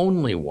the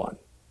only one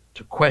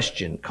to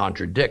question,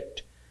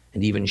 contradict,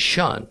 and even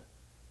shun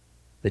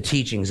the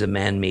teachings of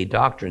man-made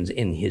doctrines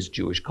in his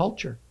Jewish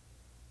culture.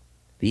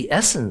 The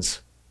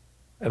essence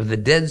of the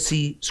Dead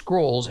Sea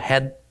Scrolls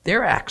had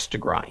their axe to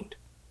grind.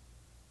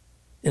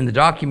 In the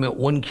document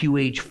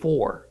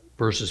 1QH4,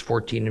 verses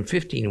 14 and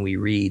 15, we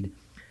read,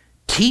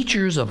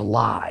 "Teachers of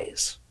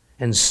lies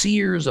and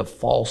seers of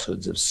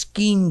falsehoods have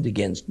schemed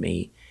against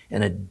me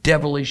in a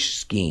devilish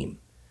scheme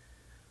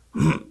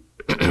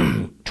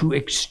to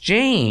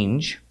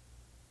exchange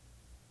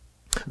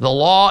the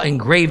law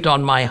engraved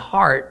on my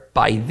heart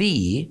by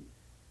thee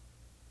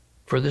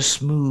for the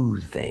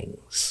smooth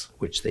things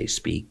which they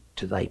speak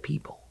to thy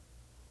people."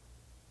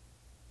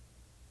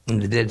 In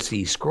the Dead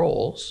Sea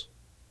Scrolls,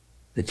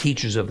 the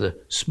teachers of the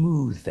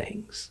smooth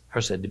things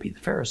are said to be the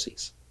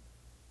Pharisees.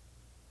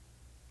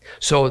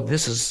 So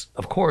this is,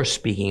 of course,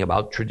 speaking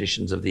about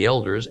traditions of the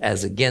elders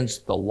as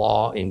against the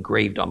law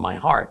engraved on my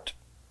heart,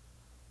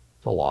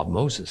 the law of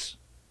Moses.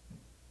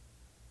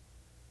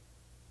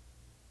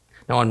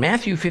 Now, in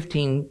Matthew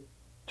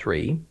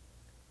 15:3,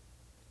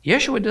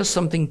 Yeshua does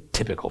something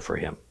typical for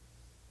him.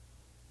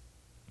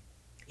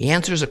 He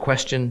answers a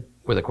question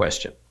with a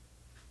question.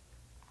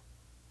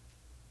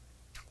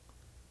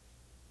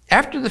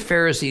 After the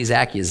Pharisees'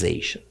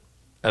 accusation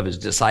of his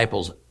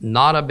disciples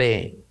not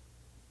obeying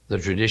the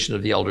tradition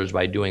of the elders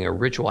by doing a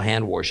ritual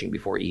hand washing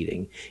before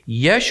eating,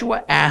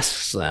 Yeshua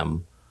asks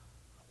them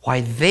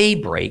why they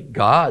break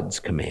God's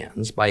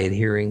commands by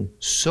adhering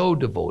so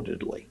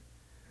devotedly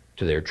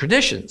to their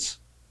traditions.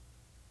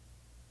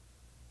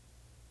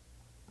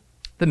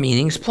 The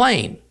meaning's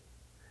plain.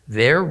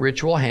 Their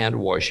ritual hand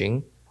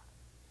washing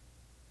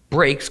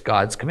breaks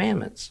God's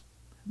commandments.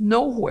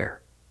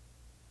 Nowhere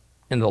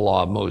in the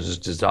law of Moses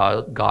does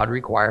God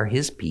require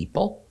his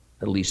people,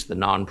 at least the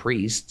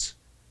non-priests,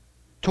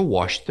 to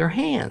wash their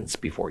hands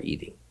before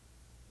eating,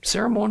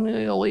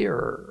 ceremonially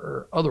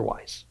or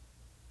otherwise.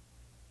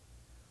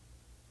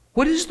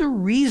 What is the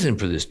reason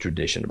for this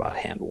tradition about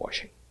hand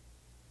washing?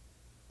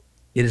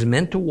 It is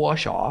meant to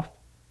wash off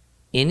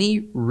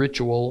any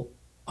ritual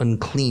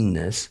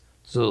uncleanness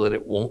so that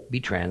it won't be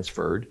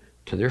transferred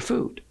to their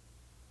food.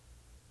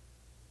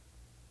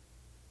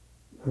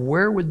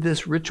 Where would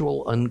this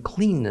ritual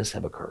uncleanness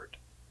have occurred?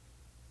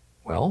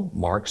 Well,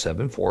 Mark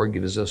 7:4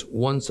 gives us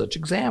one such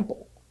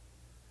example,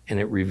 and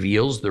it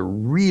reveals the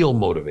real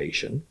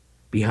motivation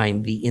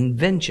behind the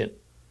invention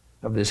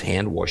of this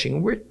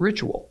hand-washing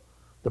ritual,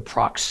 the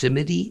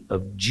proximity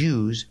of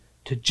Jews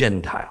to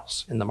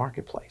Gentiles in the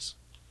marketplace.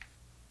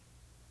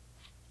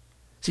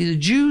 See, the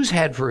Jews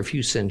had for a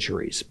few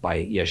centuries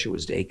by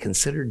Yeshua's day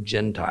considered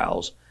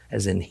Gentiles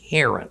as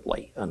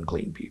inherently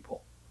unclean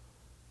people.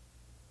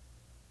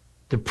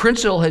 The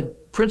principle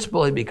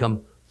had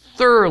become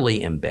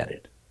thoroughly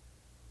embedded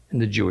in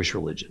the Jewish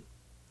religion.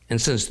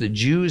 And since the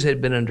Jews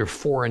had been under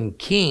foreign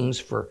kings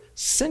for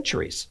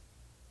centuries,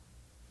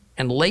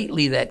 and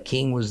lately that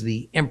king was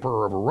the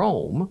emperor of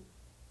Rome,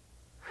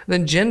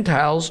 then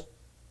Gentiles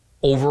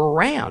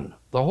overran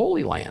the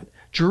Holy Land.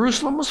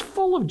 Jerusalem was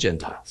full of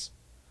Gentiles.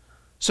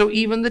 So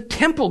even the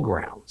temple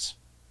grounds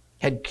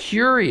had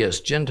curious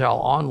Gentile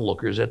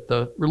onlookers at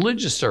the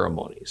religious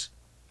ceremonies.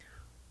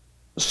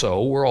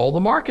 So were all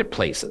the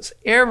marketplaces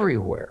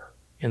everywhere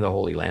in the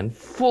Holy Land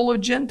full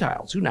of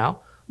Gentiles who now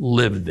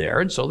lived there,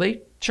 and so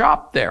they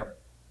shopped there.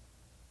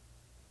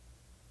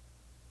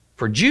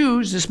 For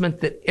Jews, this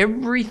meant that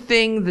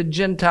everything the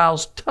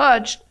Gentiles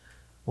touched,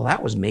 well,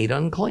 that was made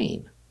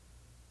unclean.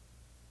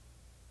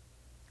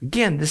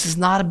 Again, this is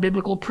not a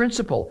biblical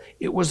principle.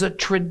 It was a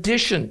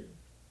tradition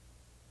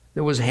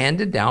that was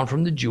handed down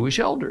from the Jewish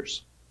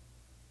elders.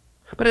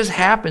 But as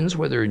happens,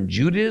 whether in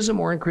Judaism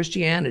or in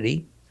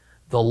Christianity,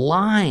 the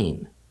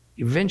line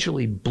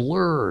eventually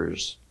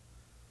blurs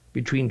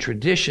between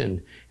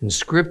tradition and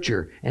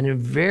scripture, and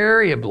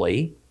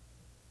invariably,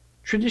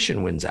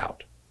 tradition wins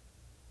out.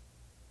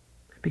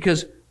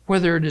 Because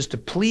whether it is to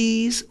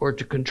please or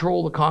to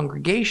control the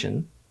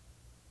congregation,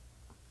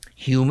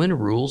 human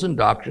rules and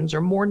doctrines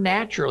are more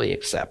naturally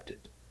accepted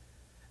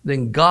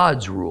than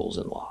God's rules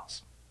and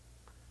laws.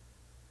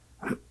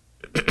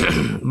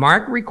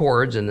 Mark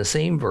records in the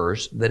same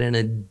verse that in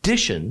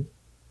addition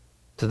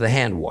to the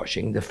hand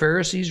washing, the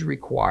Pharisees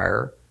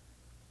require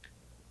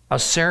a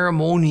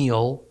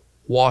ceremonial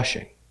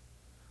washing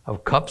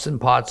of cups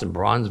and pots and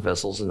bronze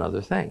vessels and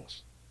other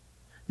things.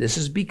 This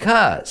is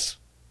because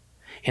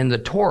in the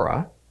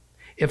Torah,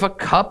 if a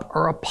cup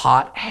or a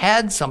pot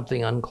had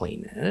something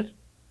unclean in it,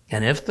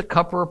 and if the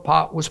cup or a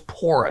pot was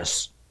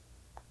porous,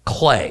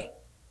 clay,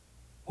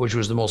 which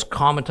was the most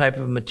common type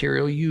of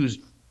material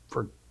used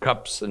for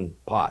cups and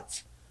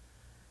pots,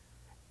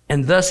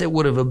 and thus it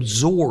would have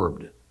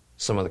absorbed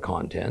some of the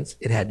contents,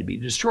 it had to be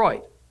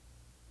destroyed.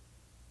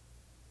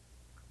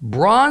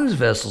 Bronze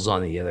vessels,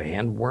 on the other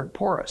hand, weren't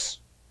porous.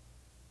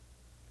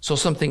 So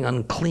something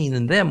unclean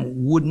in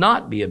them would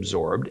not be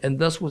absorbed, and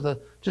thus with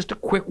just a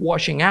quick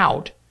washing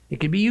out, it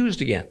could be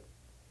used again.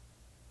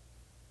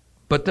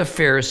 But the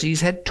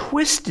Pharisees had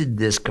twisted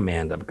this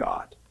command of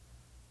God,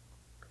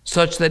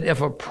 such that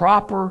if a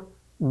proper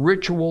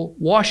ritual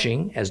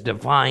washing, as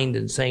defined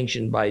and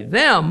sanctioned by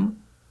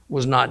them,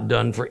 was not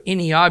done for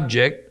any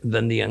object,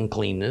 then the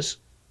uncleanness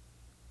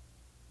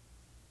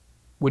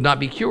would not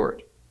be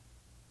cured.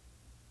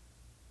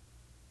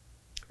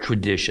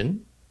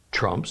 Tradition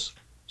trumps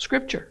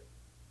Scripture.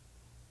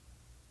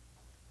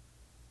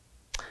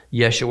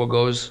 Yeshua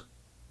goes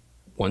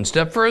one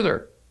step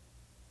further.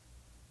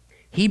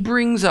 He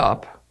brings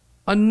up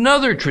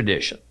another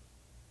tradition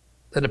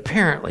that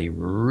apparently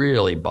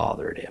really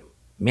bothered him.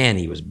 Man,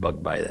 he was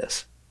bugged by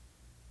this.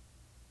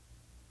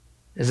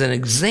 As an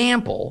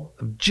example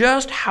of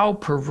just how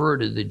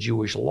perverted the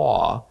Jewish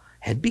law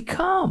had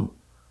become,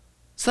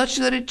 such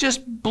that it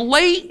just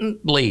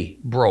blatantly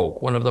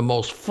broke one of the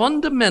most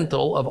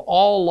fundamental of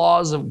all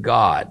laws of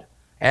God,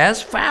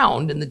 as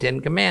found in the Ten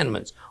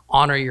Commandments: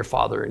 honor your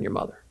father and your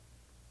mother.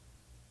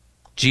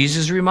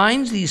 Jesus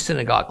reminds these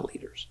synagogue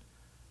leaders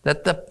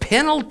that the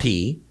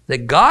penalty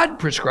that God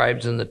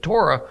prescribes in the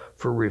Torah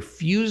for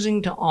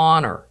refusing to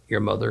honor your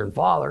mother and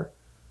father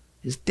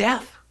is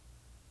death.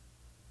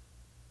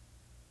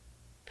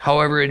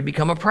 However, it had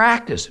become a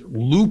practice,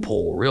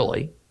 loophole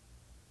really,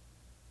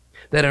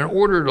 that in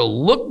order to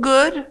look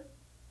good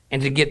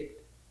and to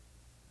get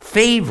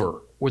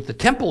favor with the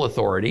temple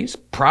authorities,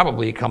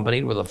 probably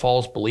accompanied with a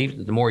false belief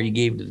that the more you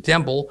gave to the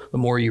temple, the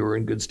more you were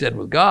in good stead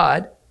with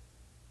God,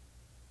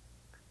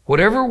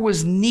 whatever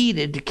was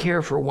needed to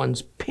care for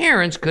one's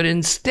parents could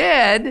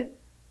instead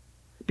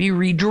be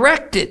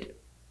redirected,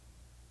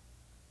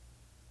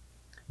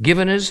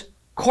 given as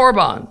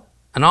korban,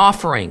 an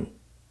offering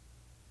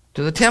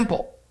to the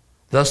temple,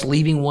 thus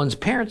leaving one's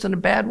parents in a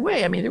bad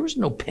way. I mean, there was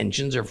no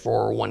pensions or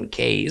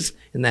 401ks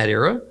in that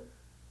era.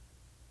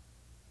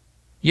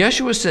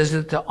 Yeshua says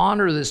that to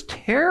honor this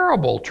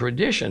terrible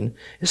tradition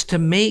is to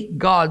make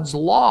God's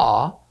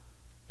law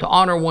to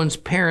honor one's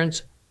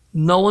parents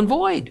null and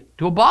void,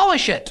 to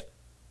abolish it.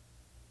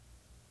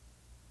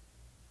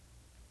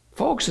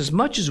 Folks, as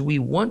much as we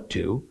want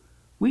to,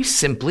 we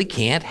simply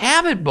can't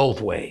have it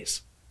both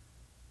ways.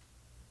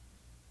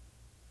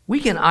 We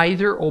can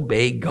either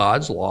obey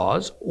God's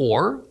laws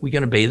or we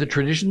can obey the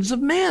traditions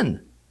of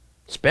men,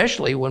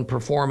 especially when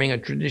performing a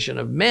tradition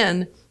of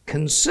men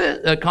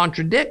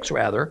contradicts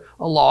a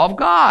law of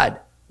God.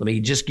 Let me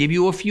just give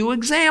you a few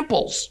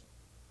examples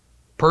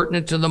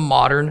pertinent to the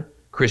modern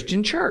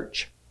Christian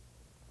church.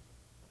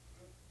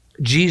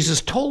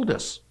 Jesus told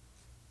us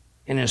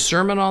in his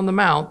Sermon on the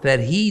Mount that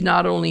he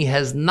not only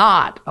has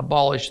not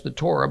abolished the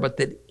Torah, but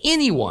that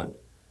anyone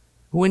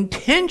who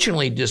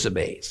intentionally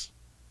disobeys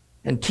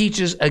and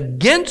teaches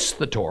against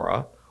the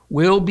Torah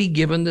will be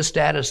given the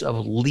status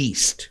of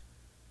least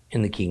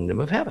in the kingdom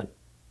of heaven.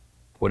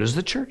 What does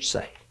the church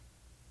say?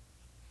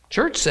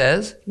 Church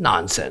says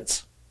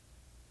nonsense.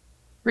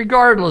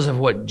 Regardless of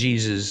what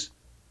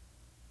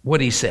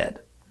he said.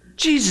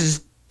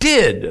 Jesus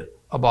did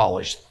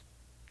abolish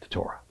the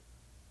Torah.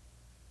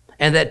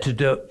 And that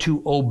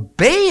to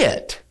obey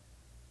it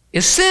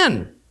is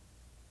sin.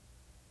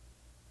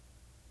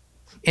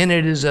 And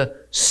it is a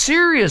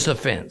serious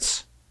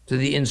offense to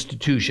the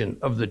institution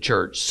of the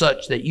church,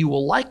 such that you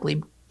will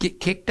likely get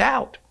kicked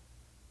out.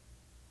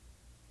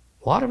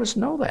 A lot of us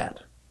know that.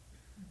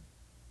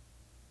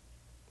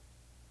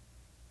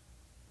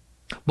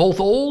 Both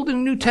Old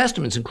and New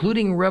Testaments,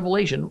 including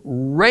Revelation,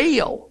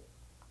 rail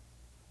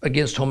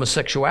against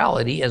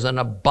homosexuality as an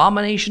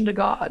abomination to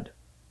God,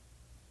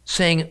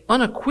 saying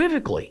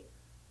unequivocally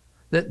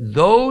that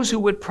those who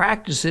would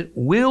practice it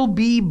will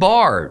be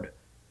barred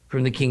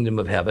from the kingdom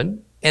of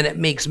heaven, and it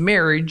makes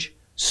marriage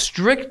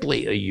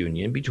strictly a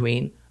union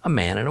between a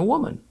man and a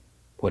woman.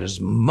 What does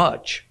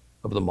much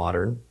of the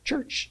modern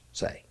church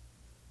say?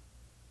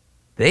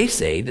 They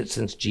say that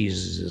since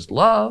Jesus is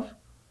love,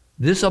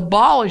 this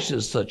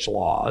abolishes such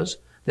laws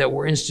that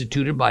were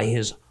instituted by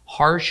his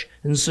harsh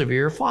and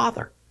severe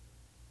Father.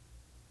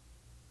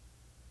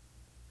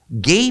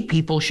 Gay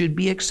people should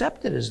be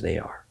accepted as they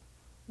are,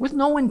 with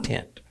no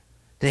intent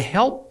to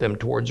help them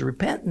towards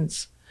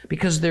repentance,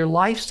 because their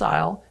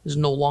lifestyle is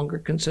no longer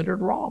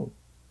considered wrong.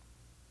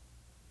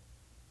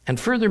 And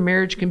further,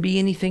 marriage can be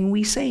anything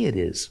we say it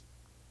is,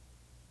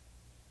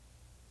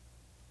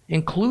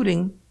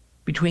 including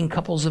between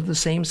couples of the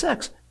same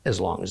sex, as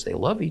long as they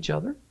love each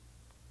other.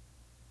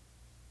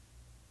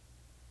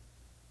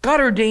 God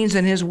ordains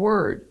in his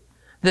word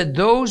that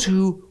those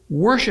who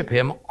worship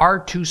him are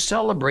to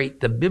celebrate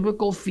the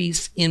biblical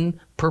feasts in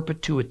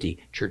perpetuity.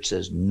 Church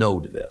says no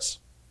to this.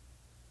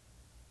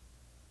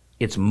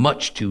 It's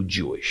much too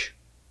Jewish.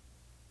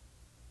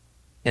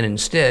 And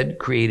instead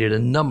created a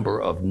number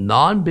of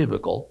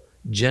non-biblical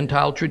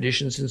Gentile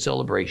traditions and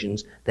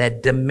celebrations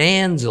that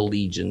demands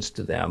allegiance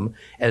to them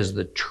as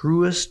the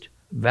truest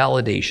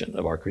validation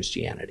of our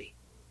Christianity.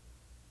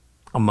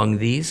 Among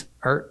these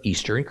are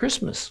Easter and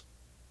Christmas,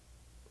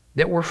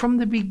 that were from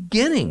the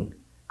beginning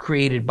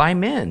created by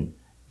men,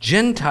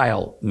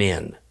 Gentile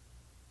men,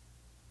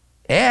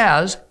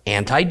 as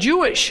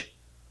anti-Jewish,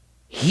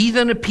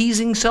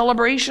 heathen-appeasing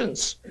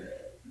celebrations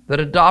that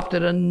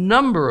adopted a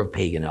number of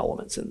pagan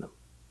elements in them.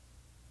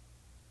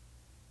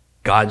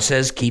 God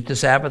says, keep the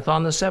Sabbath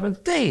on the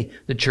seventh day.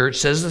 The church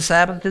says the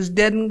Sabbath is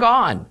dead and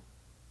gone.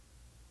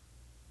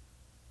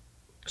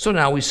 So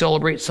now we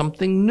celebrate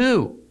something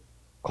new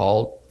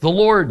called the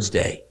Lord's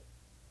Day.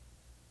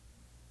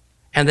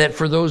 And that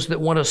for those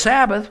that want a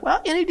Sabbath,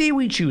 well, any day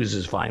we choose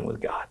is fine with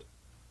God.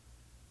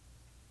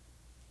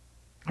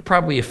 I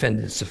probably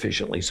offended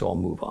sufficiently, so I'll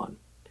move on.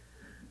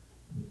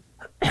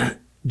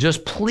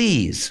 Just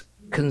please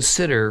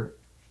consider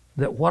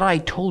that what I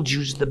told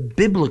you is the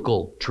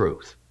biblical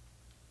truth,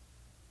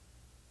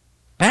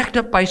 backed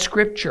up by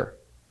Scripture,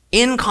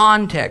 in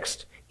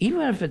context,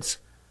 even if it's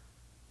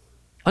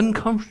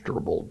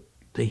uncomfortable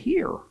to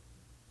hear.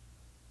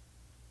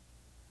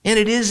 And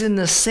it is in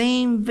the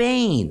same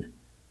vein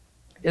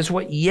as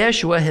what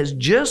Yeshua has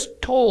just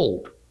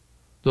told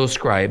those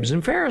scribes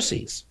and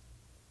Pharisees.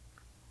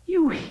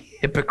 You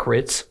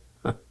hypocrites,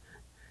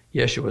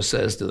 Yeshua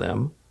says to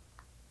them.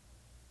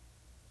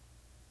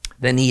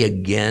 Then he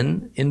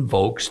again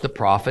invokes the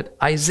prophet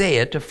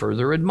Isaiah to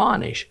further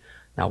admonish.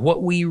 Now,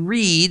 what we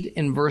read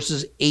in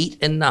verses 8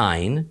 and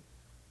 9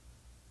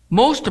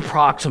 most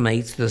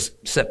approximates the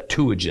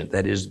Septuagint,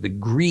 that is the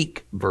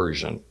Greek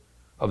version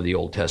of the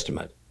Old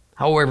Testament.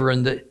 However,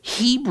 in the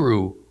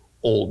Hebrew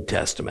Old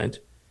Testament,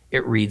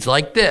 it reads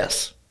like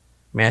this.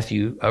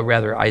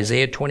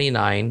 Isaiah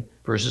 29,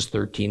 verses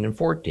 13 and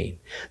 14.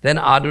 Then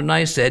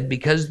Adonai said,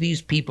 because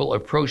these people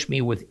approach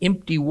me with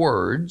empty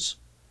words,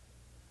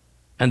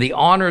 and the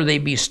honor they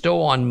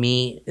bestow on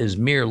me is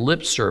mere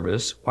lip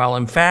service, while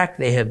in fact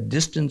they have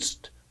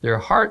distanced their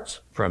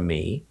hearts from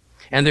me,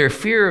 and their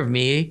fear of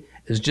me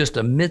is just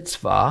a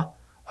mitzvah,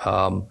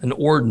 an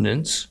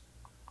ordinance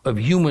of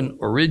human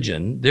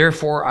origin.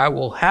 Therefore, I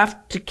will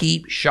have to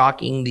keep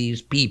shocking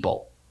these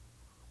people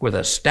with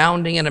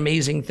astounding and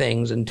amazing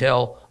things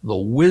until the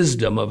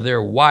wisdom of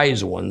their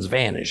wise ones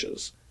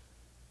vanishes.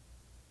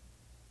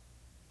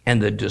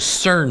 and the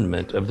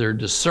discernment of their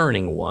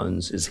discerning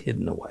ones is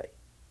hidden away.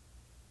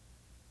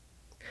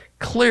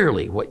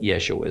 Clearly, what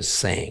Yeshua is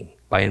saying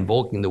by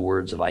invoking the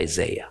words of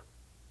Isaiah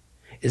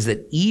is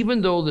that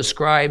even though the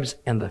scribes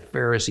and the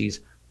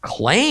Pharisees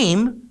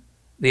claim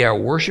they are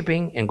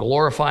worshiping and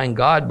glorifying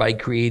God by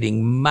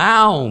creating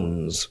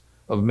mounds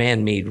of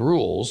man-made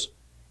rules,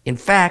 in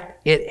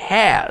fact, it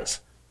has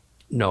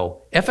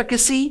no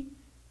efficacy.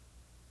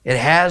 It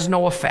has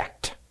no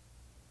effect.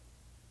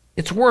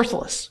 It's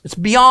worthless. It's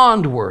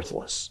beyond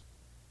worthless.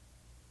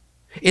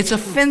 It's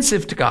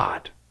offensive to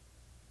God.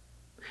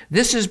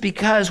 This is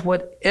because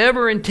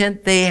whatever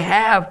intent they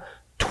have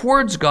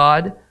towards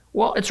God,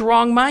 well, it's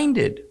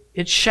wrong-minded.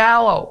 It's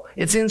shallow.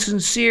 It's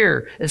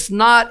insincere. It's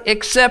not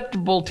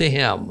acceptable to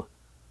Him.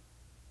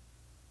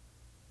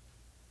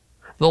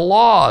 The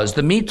laws,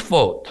 the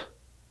mitzvot,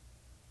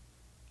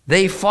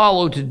 they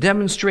follow to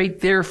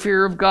demonstrate their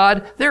fear of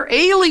God. They're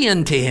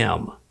alien to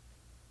Him.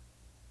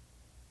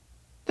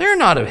 They're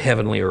not of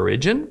heavenly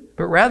origin,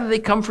 but rather they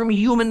come from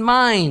human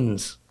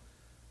minds.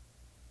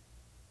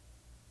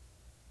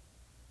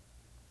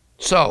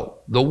 So,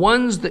 the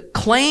ones that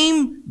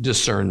claim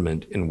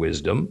discernment and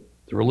wisdom,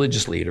 the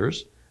religious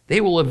leaders,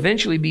 they will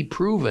eventually be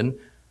proven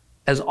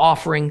as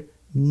offering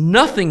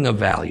nothing of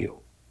value.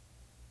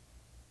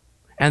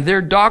 And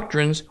their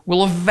doctrines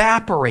will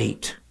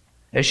evaporate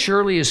as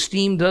surely as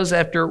steam does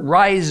after it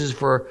rises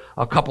for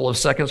a couple of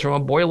seconds from a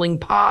boiling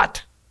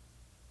pot.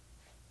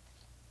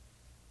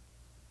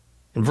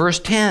 In verse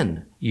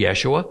 10,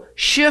 Yeshua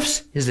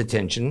shifts his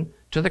attention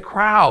to the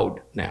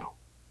crowd now.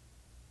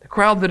 The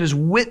crowd that is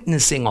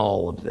witnessing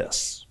all of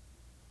this.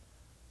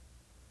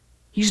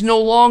 He's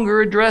no longer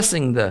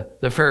addressing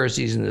the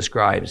Pharisees and the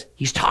scribes.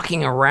 He's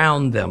talking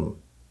around them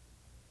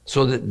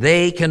so that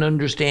they can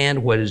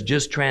understand what has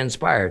just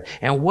transpired.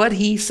 And what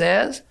he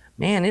says,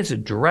 man, it's a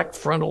direct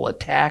frontal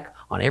attack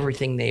on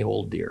everything they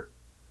hold dear.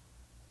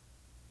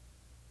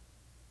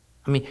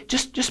 I mean,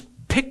 just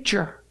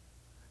picture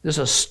this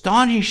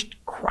astonished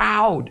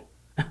crowd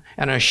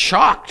and a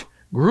shocked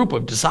group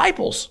of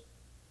disciples.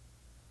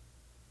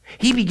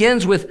 He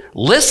begins with,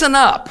 listen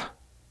up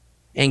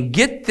and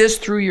get this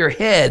through your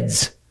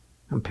heads.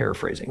 I'm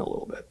paraphrasing a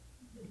little bit.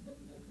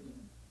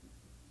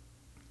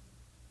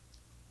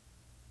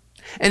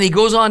 And he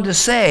goes on to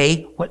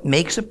say, what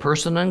makes a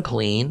person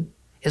unclean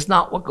is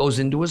not what goes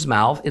into his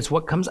mouth, it's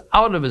what comes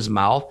out of his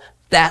mouth.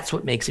 That's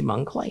what makes him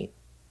unclean.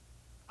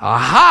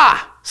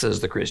 Aha, says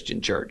the Christian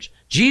church.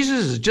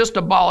 Jesus has just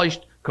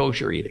abolished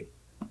kosher eating.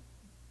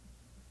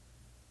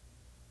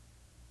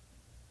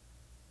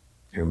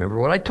 You remember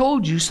what I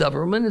told you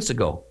several minutes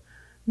ago.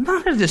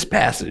 None of this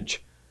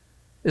passage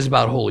is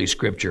about Holy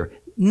Scripture.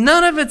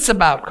 None of it's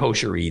about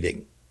kosher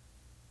eating.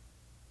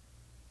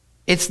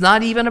 It's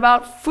not even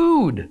about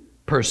food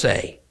per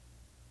se.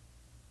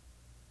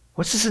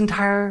 What's this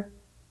entire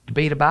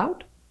debate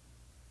about?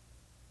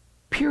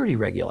 Purity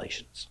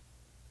regulations.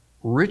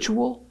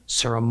 Ritual,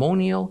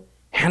 ceremonial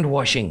hand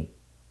washing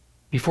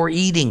before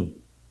eating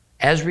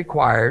as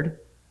required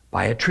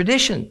by a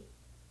tradition.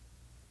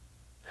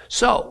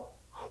 So,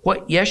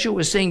 what Yeshua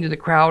was saying to the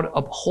crowd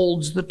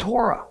upholds the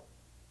Torah.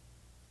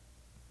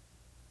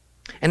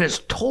 And it's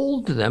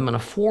told to them in a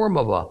form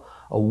of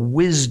a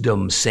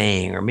wisdom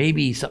saying, or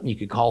maybe something you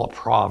could call a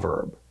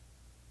proverb.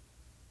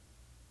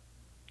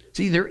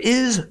 See, there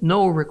is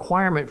no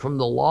requirement from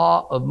the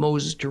law of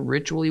Moses to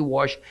ritually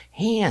wash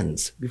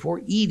hands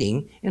before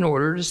eating in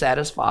order to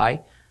satisfy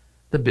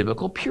the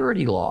biblical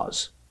purity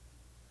laws.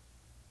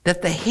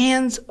 That the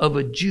hands of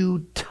a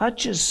Jew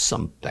touches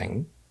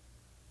something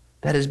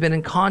that has been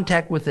in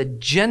contact with a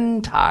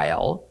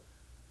Gentile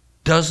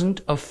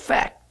doesn't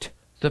affect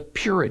the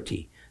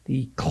purity,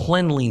 the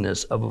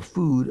cleanliness of a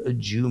food a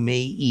Jew may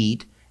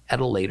eat at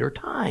a later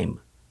time.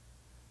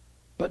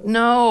 But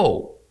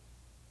no,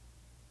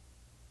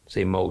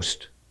 say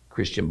most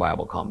Christian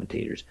Bible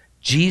commentators,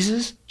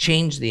 Jesus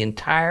changed the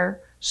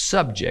entire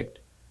subject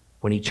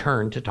when he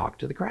turned to talk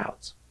to the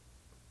crowds.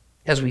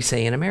 As we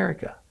say in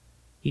America,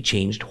 he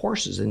changed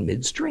horses in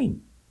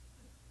midstream.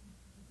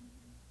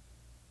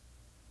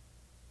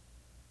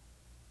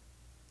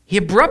 He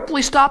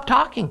abruptly stopped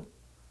talking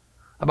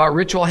about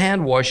ritual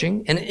hand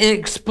washing and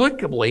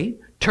inexplicably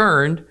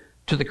turned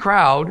to the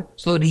crowd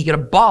so that he could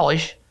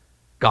abolish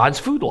God's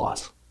food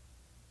laws.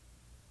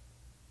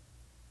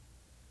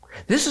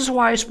 This is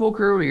why I spoke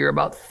earlier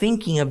about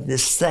thinking of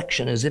this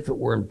section as if it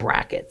were in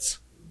brackets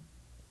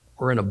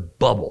or in a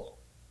bubble,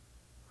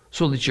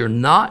 so that you're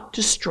not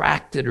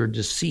distracted or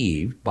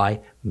deceived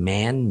by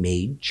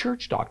man-made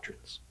church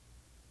doctrines.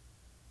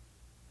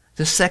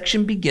 This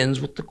section begins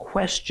with the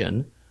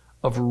question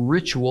of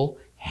ritual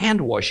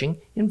hand washing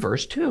in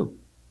verse 2.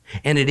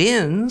 And it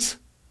ends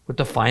with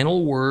the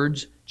final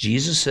words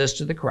Jesus says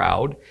to the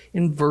crowd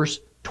in verse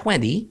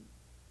 20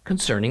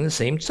 concerning the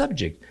same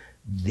subject.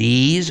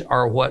 These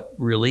are what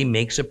really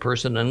makes a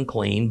person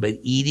unclean, but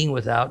eating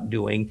without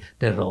doing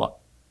Netilat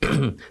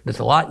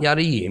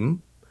Yadayim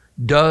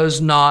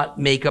does not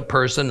make a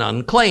person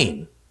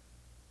unclean.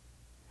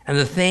 And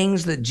the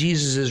things that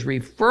Jesus is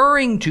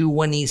referring to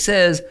when he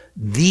says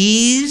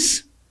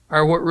these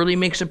are what really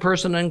makes a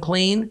person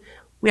unclean,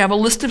 we have a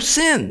list of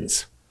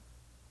sins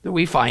that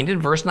we find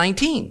in verse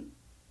 19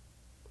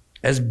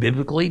 as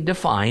biblically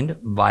defined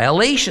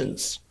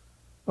violations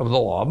of the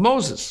law of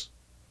Moses.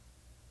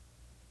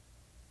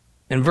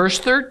 In verse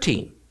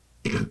 13,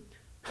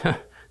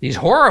 these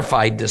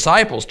horrified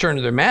disciples turn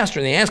to their master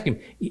and they ask him,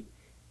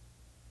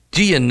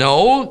 do you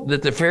know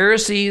that the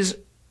Pharisees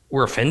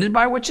were offended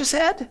by what you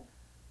said?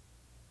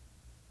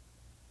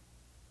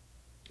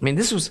 I mean,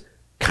 this was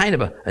kind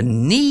of a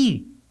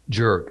knee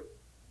jerk,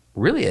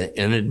 really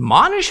an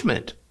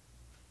admonishment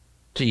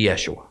to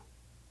Yeshua.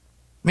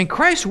 I mean,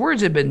 Christ's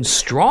words had been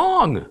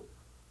strong,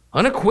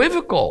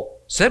 unequivocal,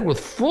 said with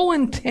full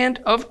intent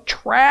of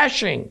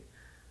trashing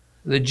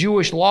the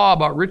Jewish law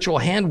about ritual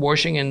hand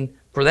washing and,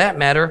 for that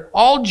matter,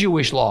 all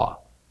Jewish law,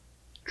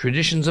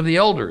 traditions of the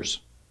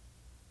elders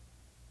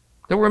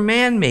that were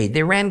man-made.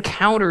 They ran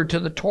counter to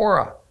the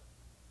Torah,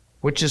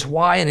 which is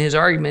why in his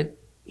argument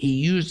he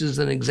used as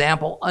an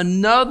example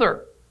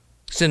another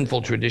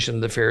sinful tradition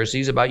of the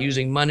Pharisees about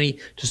using money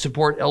to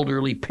support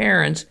elderly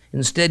parents,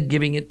 instead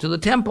giving it to the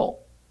temple.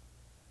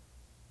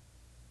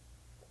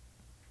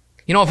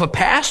 You know, if a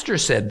pastor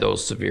said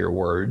those severe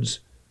words,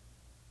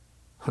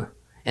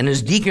 and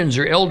his deacons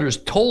or elders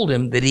told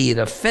him that he had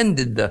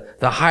offended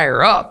the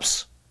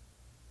higher-ups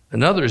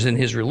and others in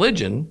his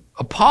religion,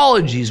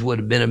 apologies would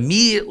have been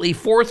immediately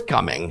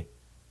forthcoming,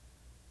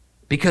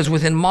 because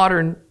within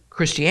modern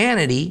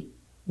Christianity,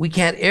 we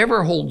can't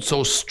ever hold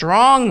so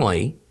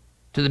strongly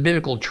to the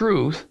biblical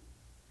truth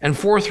and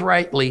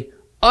forthrightly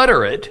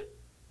utter it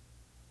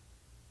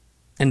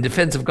in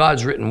defense of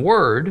God's written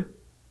word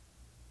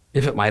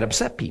if it might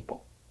upset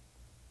people.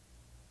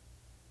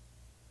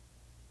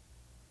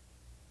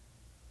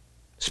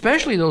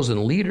 Especially those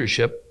in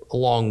leadership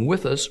along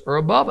with us or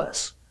above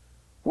us.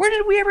 Where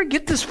did we ever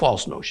get this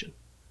false notion?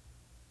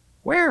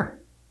 Where?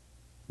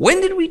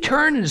 When did we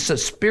turn into such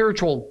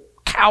spiritual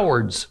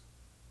cowards?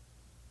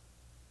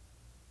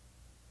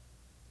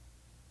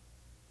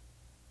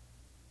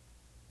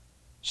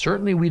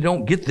 Certainly we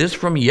don't get this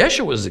from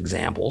Yeshua's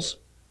examples.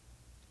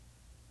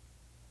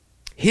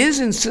 His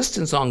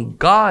insistence on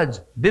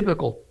God's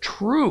biblical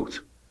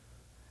truth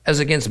as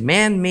against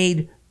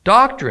man-made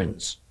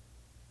doctrines,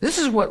 this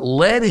is what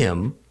led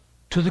him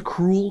to the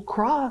cruel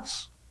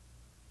cross.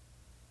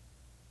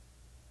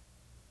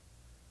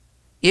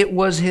 It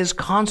was his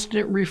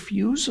constant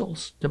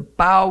refusals to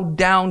bow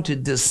down to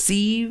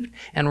deceived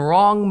and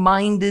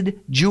wrong-minded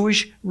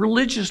Jewish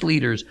religious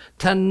leaders,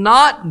 to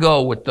not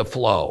go with the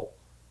flow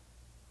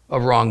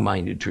of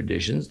wrong-minded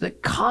traditions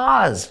that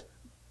caused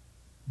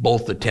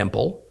both the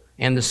temple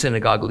and the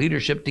synagogue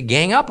leadership to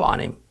gang up on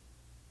him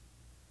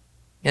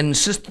and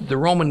insist that the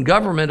Roman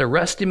government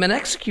arrest him and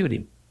execute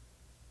him.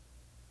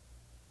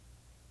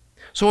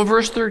 So in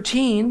verse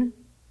 13,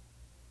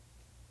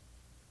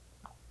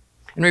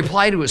 in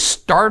reply to his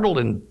startled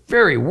and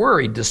very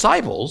worried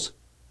disciples,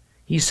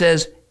 he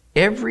says,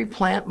 every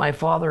plant my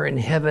Father in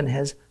heaven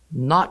has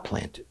not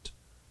planted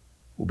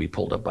will be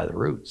pulled up by the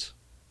roots.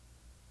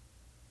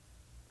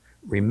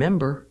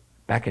 Remember,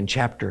 back in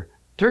chapter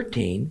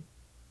 13,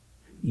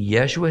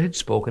 Yeshua had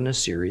spoken a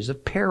series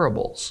of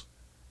parables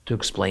to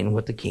explain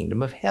what the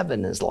kingdom of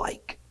heaven is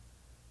like.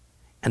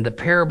 And the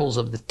parables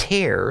of the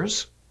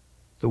tares,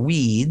 the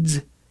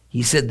weeds,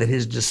 he said that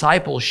his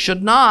disciples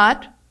should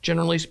not,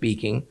 generally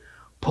speaking,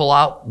 pull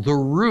out the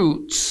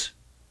roots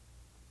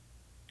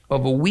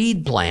of a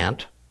weed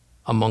plant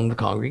among the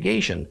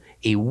congregation.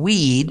 A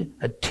weed,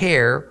 a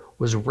tare,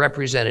 was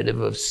representative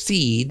of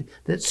seed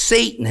that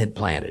Satan had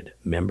planted,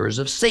 members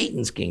of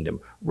Satan's kingdom.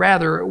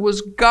 Rather, it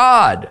was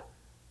God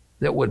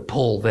that would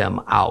pull them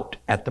out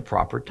at the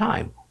proper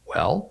time.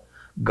 Well,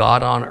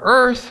 God on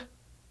earth,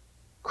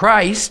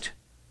 Christ,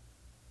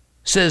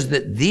 says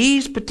that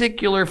these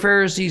particular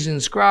Pharisees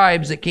and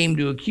scribes that came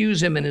to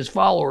accuse him and his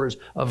followers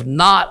of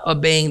not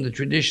obeying the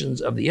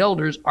traditions of the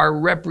elders are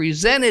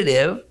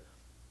representative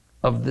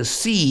of the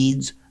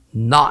seeds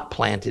not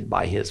planted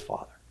by his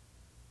Father.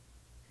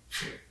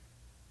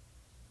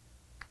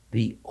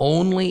 The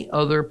only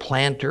other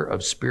planter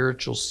of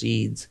spiritual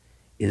seeds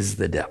is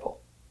the devil.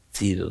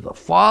 It's either the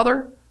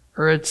Father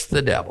or it's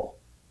the devil.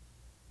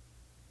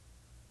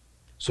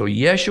 So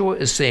Yeshua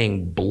is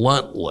saying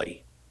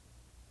bluntly,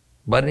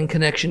 but in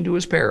connection to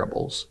his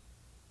parables,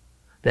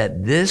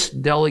 that this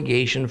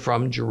delegation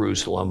from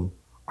Jerusalem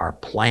are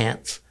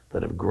plants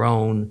that have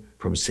grown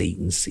from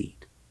Satan's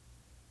seed.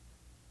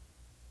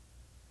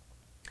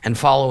 And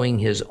following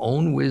his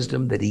own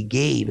wisdom that he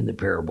gave in the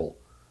parable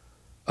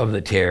of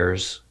the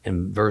tares,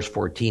 in verse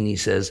 14 he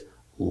says,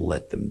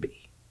 let them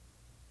be.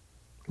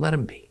 Let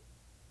them be.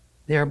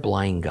 They are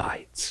blind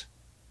guides.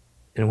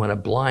 And when a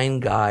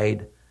blind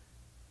guide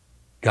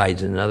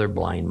guides another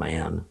blind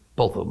man,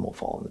 both of them will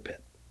fall in the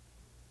pit.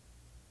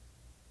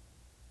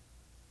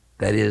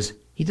 That is,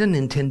 he doesn't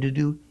intend to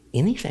do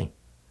anything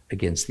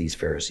against these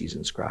Pharisees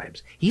and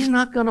scribes. He's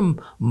not going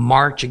to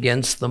march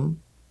against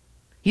them.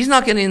 He's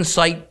not going to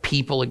incite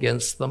people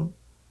against them.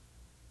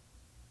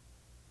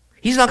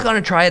 He's not going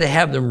to try to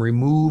have them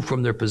removed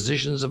from their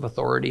positions of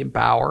authority and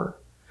power,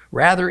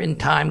 Rather, in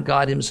time,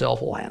 God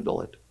himself will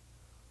handle it.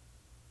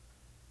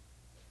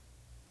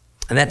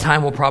 And that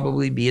time will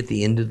probably be at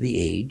the end of the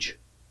age,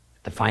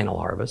 the final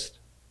harvest.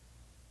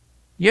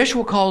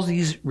 Yeshua calls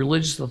these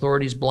religious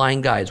authorities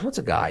blind guides. What's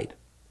a guide?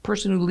 A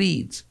person who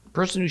leads, a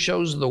person who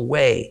shows the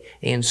way,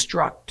 they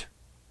instruct.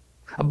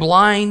 A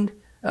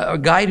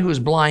guide who is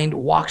blind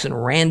walks in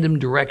random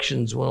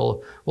directions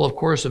will of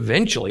course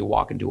eventually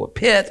walk into a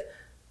pit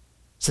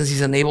since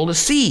he's unable to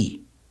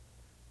see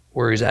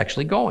where he's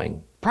actually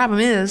going. Problem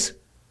is,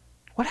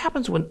 what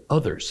happens when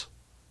others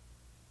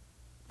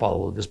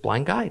follow this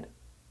blind guide?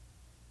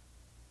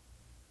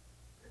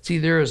 See,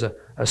 there is a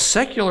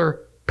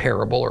secular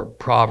parable or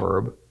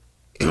proverb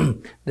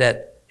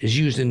that is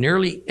used in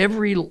nearly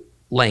every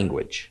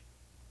language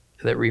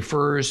that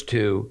refers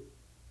to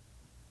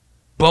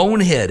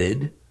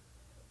boneheaded,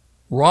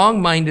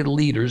 wrong-minded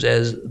leaders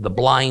as the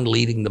blind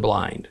leading the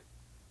blind.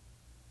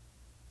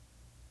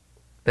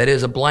 That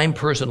is, a blind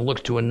person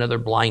looks to another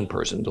blind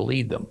person to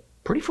lead them.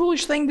 Pretty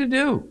foolish thing to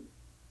do.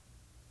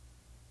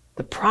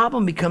 The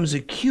problem becomes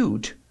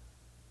acute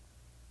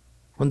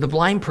when the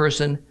blind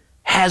person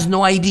has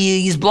no idea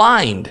he's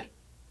blind.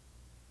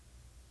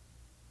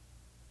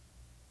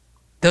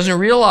 Doesn't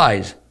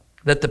realize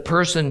that the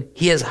person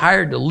he has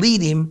hired to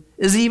lead him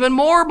is even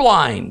more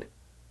blind.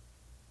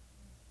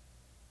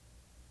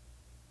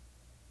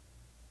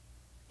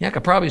 Yeah, I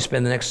could probably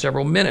spend the next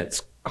several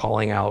minutes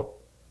calling out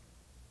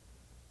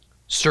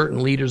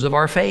certain leaders of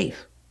our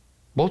faith,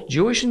 both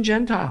Jewish and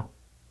Gentile,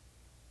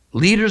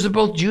 leaders of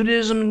both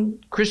Judaism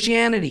and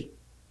Christianity.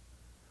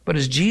 But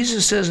as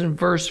Jesus says in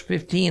verse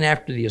 15,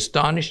 after the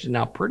astonished and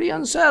now pretty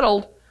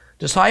unsettled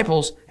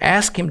disciples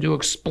ask him to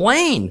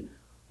explain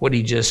what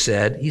he just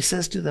said, he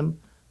says to them,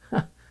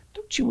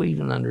 don't you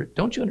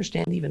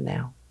understand even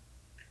now?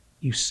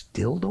 You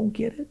still don't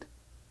get it?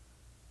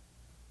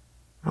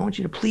 I want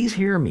you to please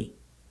hear me.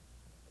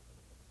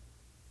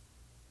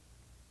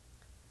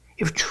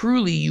 If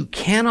truly you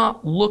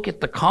cannot look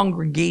at the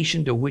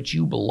congregation to which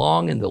you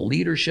belong and the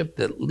leadership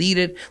that lead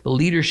it, the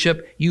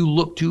leadership you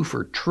look to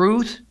for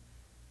truth,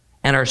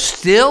 and are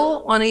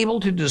still unable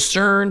to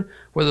discern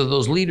whether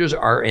those leaders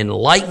are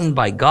enlightened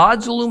by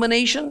God's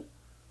illumination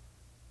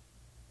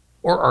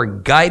or are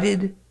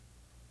guided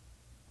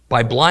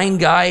by blind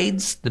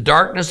guides, the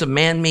darkness of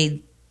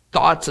man-made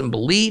thoughts and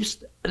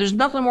beliefs, there's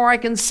nothing more I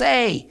can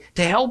say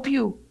to help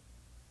you.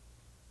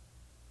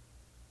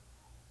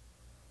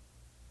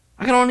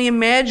 I can only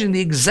imagine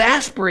the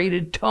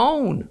exasperated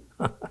tone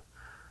of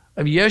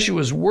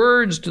Yeshua's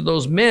words to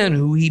those men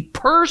who he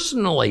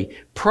personally,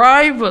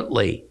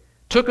 privately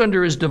took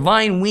under his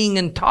divine wing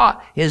and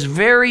taught his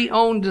very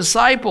own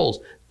disciples.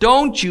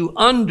 Don't you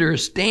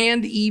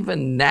understand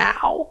even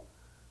now?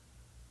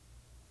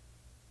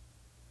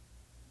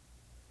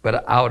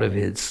 But out of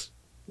his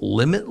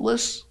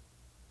limitless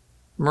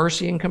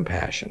mercy and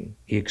compassion,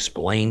 he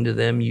explained to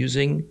them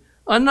using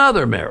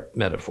another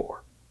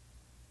metaphor,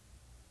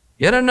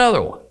 yet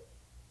another one,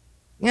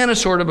 and a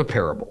sort of a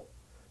parable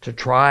to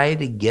try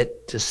to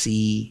get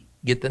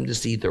them to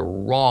see the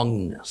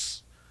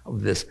wrongness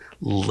of this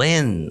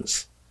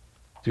lens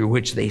through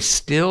which they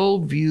still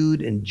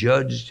viewed and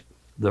judged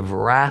the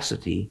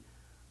veracity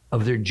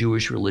of their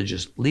Jewish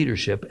religious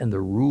leadership and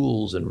the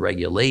rules and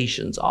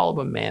regulations, all of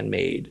them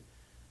man-made,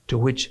 to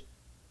which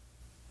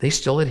they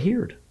still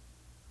adhered.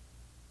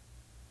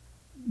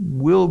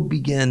 We'll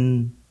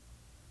begin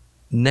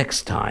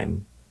next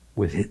time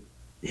with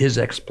his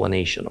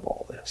explanation of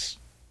all this.